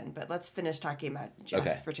opposite end, but let's finish talking about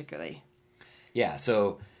Jeff particularly. Yeah,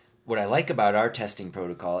 so what I like about our testing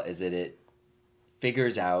protocol is that it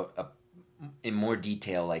figures out in more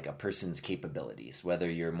detail like a person's capabilities, whether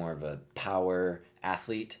you're more of a power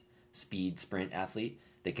athlete, speed sprint athlete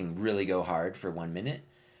that can really go hard for 1 minute,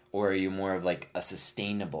 or are you more of like a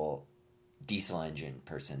sustainable diesel engine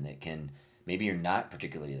person that can, maybe you're not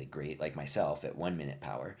particularly great like myself at 1 minute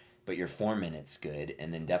power, but your 4 minutes good,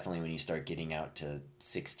 and then definitely when you start getting out to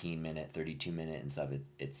 16 minute, 32 minute and stuff,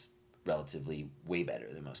 it's relatively way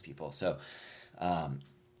better than most people. So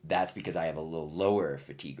that's because I have a little lower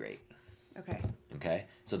fatigue rate. Okay.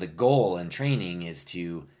 So the goal in training is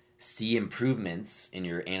to see improvements in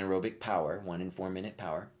your anaerobic power, 1 and 4 minute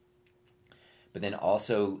power, but then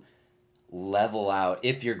also level out,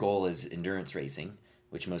 if your goal is endurance racing,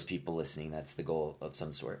 which most people listening, that's the goal of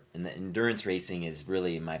some sort. And the endurance racing is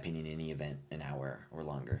really, in my opinion, any event an hour or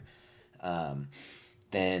longer.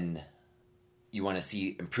 Then you want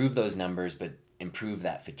to improve those numbers, but improve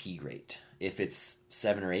that fatigue rate. If it's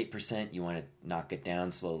 7 or 8%, you want to knock it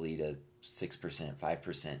down slowly to 6%,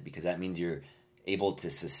 5%, because that means you're able to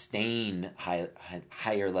sustain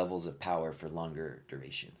higher levels of power for longer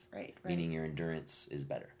durations. Right. Meaning your endurance is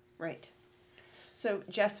better. Right. So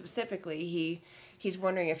Jeff specifically, he's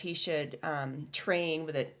wondering if he should train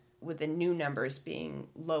with the new numbers being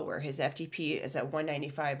lower. His FTP is at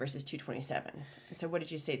 195 versus 227. So what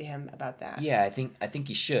did you say to him about that? Yeah, I think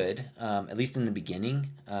he should, at least in the beginning.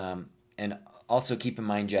 And also keep in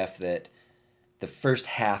mind, Jeff, that the first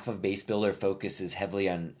half of Base Builder focuses heavily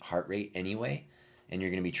on heart rate anyway, and you're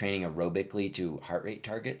going to be training aerobically to heart rate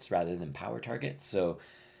targets rather than power targets. So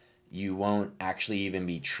you won't actually even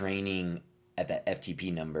be training at that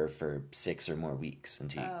FTP number for 6 or more weeks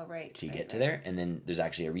until you get to there. And then there's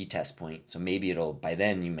actually a retest point. So maybe by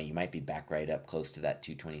then you might be back right up close to that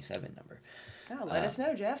 227 number. Oh, let us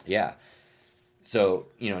know, Jeff. Yeah. So,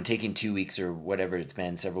 taking 2 weeks or whatever it's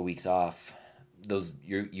been, several weeks off,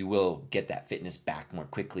 you will get that fitness back more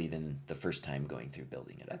quickly than the first time going through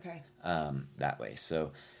building it up. Okay. That way.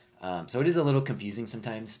 So it is a little confusing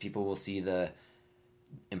sometimes. People will see the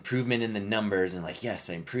improvement in the numbers and like, yes,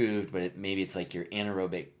 I improved, but maybe it's like your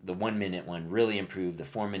anaerobic, the 1 minute one really improved, the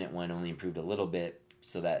 4 minute one only improved a little bit,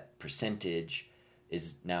 so that percentage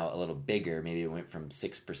is now a little bigger. Maybe it went from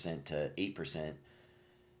 6% to 8%,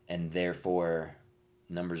 and therefore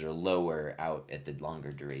numbers are lower out at the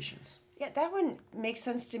longer durations. Yeah, that one makes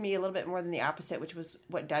sense to me a little bit more than the opposite, which was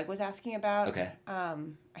what Doug was asking about. Okay.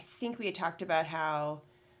 I think we had talked about how,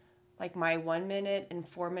 like, my 1 minute and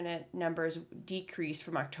 4 minute numbers decreased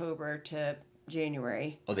from October to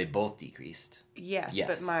January. Oh, they both decreased. Yes.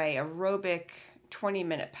 But my aerobic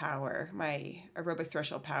 20-minute power, my aerobic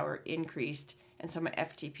threshold power increased, and so my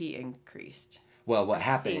FTP increased. Well, what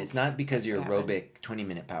happened, it's not because your aerobic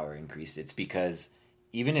 20-minute power increased. It's because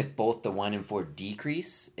even if both the 1 and 4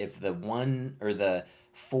 decrease, if the 1 or the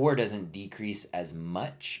 4 doesn't decrease as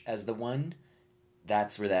much as the 1,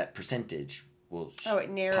 that's where that percentage will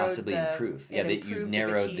possibly improve. Yeah, that you've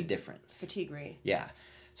narrowed the difference. Fatigue rate. Yeah.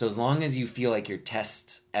 So as long as you feel like your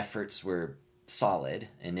test efforts were solid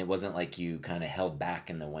and it wasn't like you kind of held back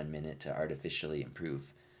in the 1 minute to artificially improve,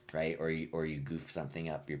 right? Or you goof something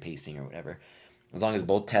up, your pacing or whatever. As long as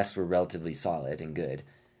both tests were relatively solid and good,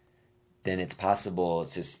 then it's possible.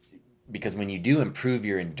 It's just because when you do improve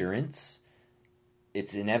your endurance,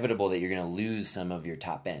 it's inevitable that you're going to lose some of your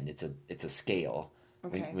top end. It's a scale.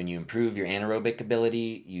 Okay. When you improve your anaerobic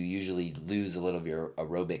ability, you usually lose a little of your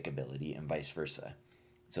aerobic ability and vice versa.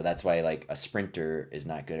 So that's why, like, a sprinter is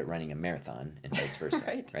not good at running a marathon and vice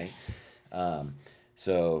versa, right?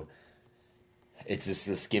 So it's just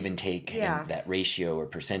this give and take, and that ratio or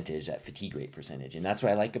percentage, that fatigue rate percentage. And that's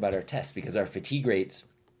what I like about our tests, because our fatigue rates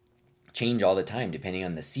change all the time depending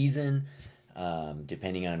on the season,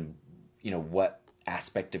 depending on what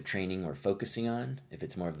aspect of training we're focusing on. If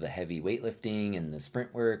it's more of the heavy weightlifting and the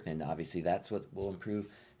sprint work, then obviously that's what will improve.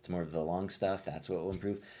 If it's more of the long stuff, that's what will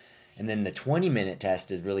improve. And then the 20-minute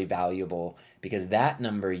test is really valuable because that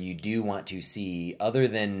number you do want to see, other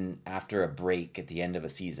than after a break at the end of a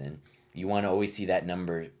season. You want to always see that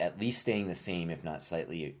number at least staying the same, if not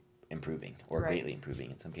slightly improving or greatly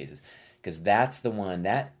improving in some cases. Because that's the one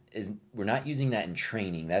that is, we're not using that in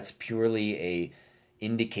training. That's purely a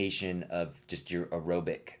indication of just your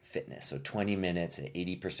aerobic fitness. So 20 minutes at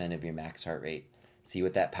 80% of your max heart rate. See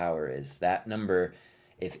what that power is. That number,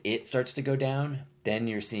 if it starts to go down, then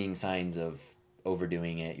you're seeing signs of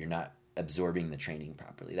overdoing it. You're not absorbing the training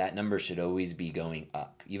properly. That number should always be going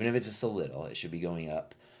up. Even if it's just a little, it should be going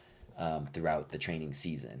up throughout the training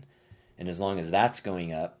season. And as long as that's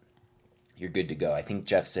going up, you're good to go. I think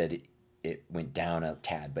Jeff said it went down a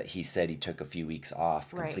tad, but he said he took a few weeks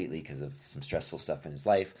off completely because of some stressful stuff in his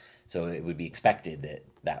life. So it would be expected that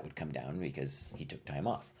that would come down because he took time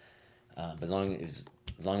off. But as long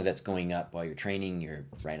as that's going up while you're training, you're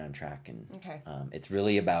right on track. And it's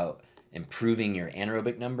really about improving your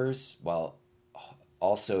anaerobic numbers while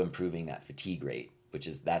also improving that fatigue rate,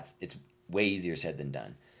 it's way easier said than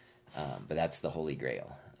done. But that's the holy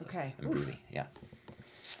grail. Improving. Yeah.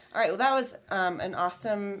 All right. Well, that was an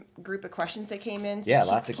awesome group of questions that came in. So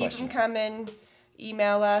lots of questions. Keep them coming.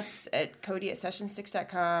 Email us at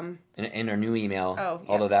cody@session6.com. And our new email,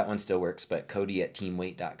 although that one still works, but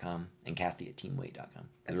cody@teamweight.com and Kathy@teamweight.com.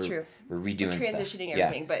 That's true. We're redoing We're transitioning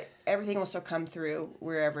everything, but everything will still come through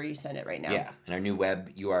wherever you send it right now. Yeah, and our new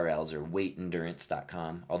web URLs are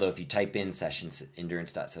weightendurance.com. Although if you type in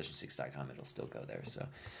endurance.session6.com, it'll still go there. So,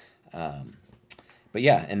 but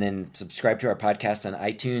yeah, and then subscribe to our podcast on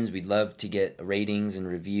iTunes. We'd love to get ratings and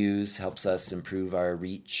reviews. Helps us improve our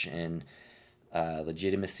reach and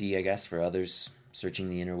legitimacy, I guess, for others searching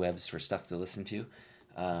the interwebs for stuff to listen to.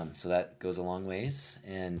 So that goes a long ways.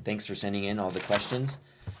 And thanks for sending in all the questions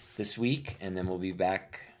this week. And then we'll be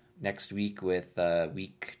back next week with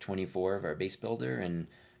week 24 of our base builder. And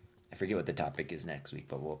I forget what the topic is next week,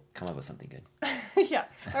 but we'll come up with something good. Yeah.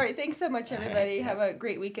 All right. Thanks so much, everybody. Have a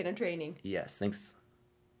great weekend of training. Yes. Thanks.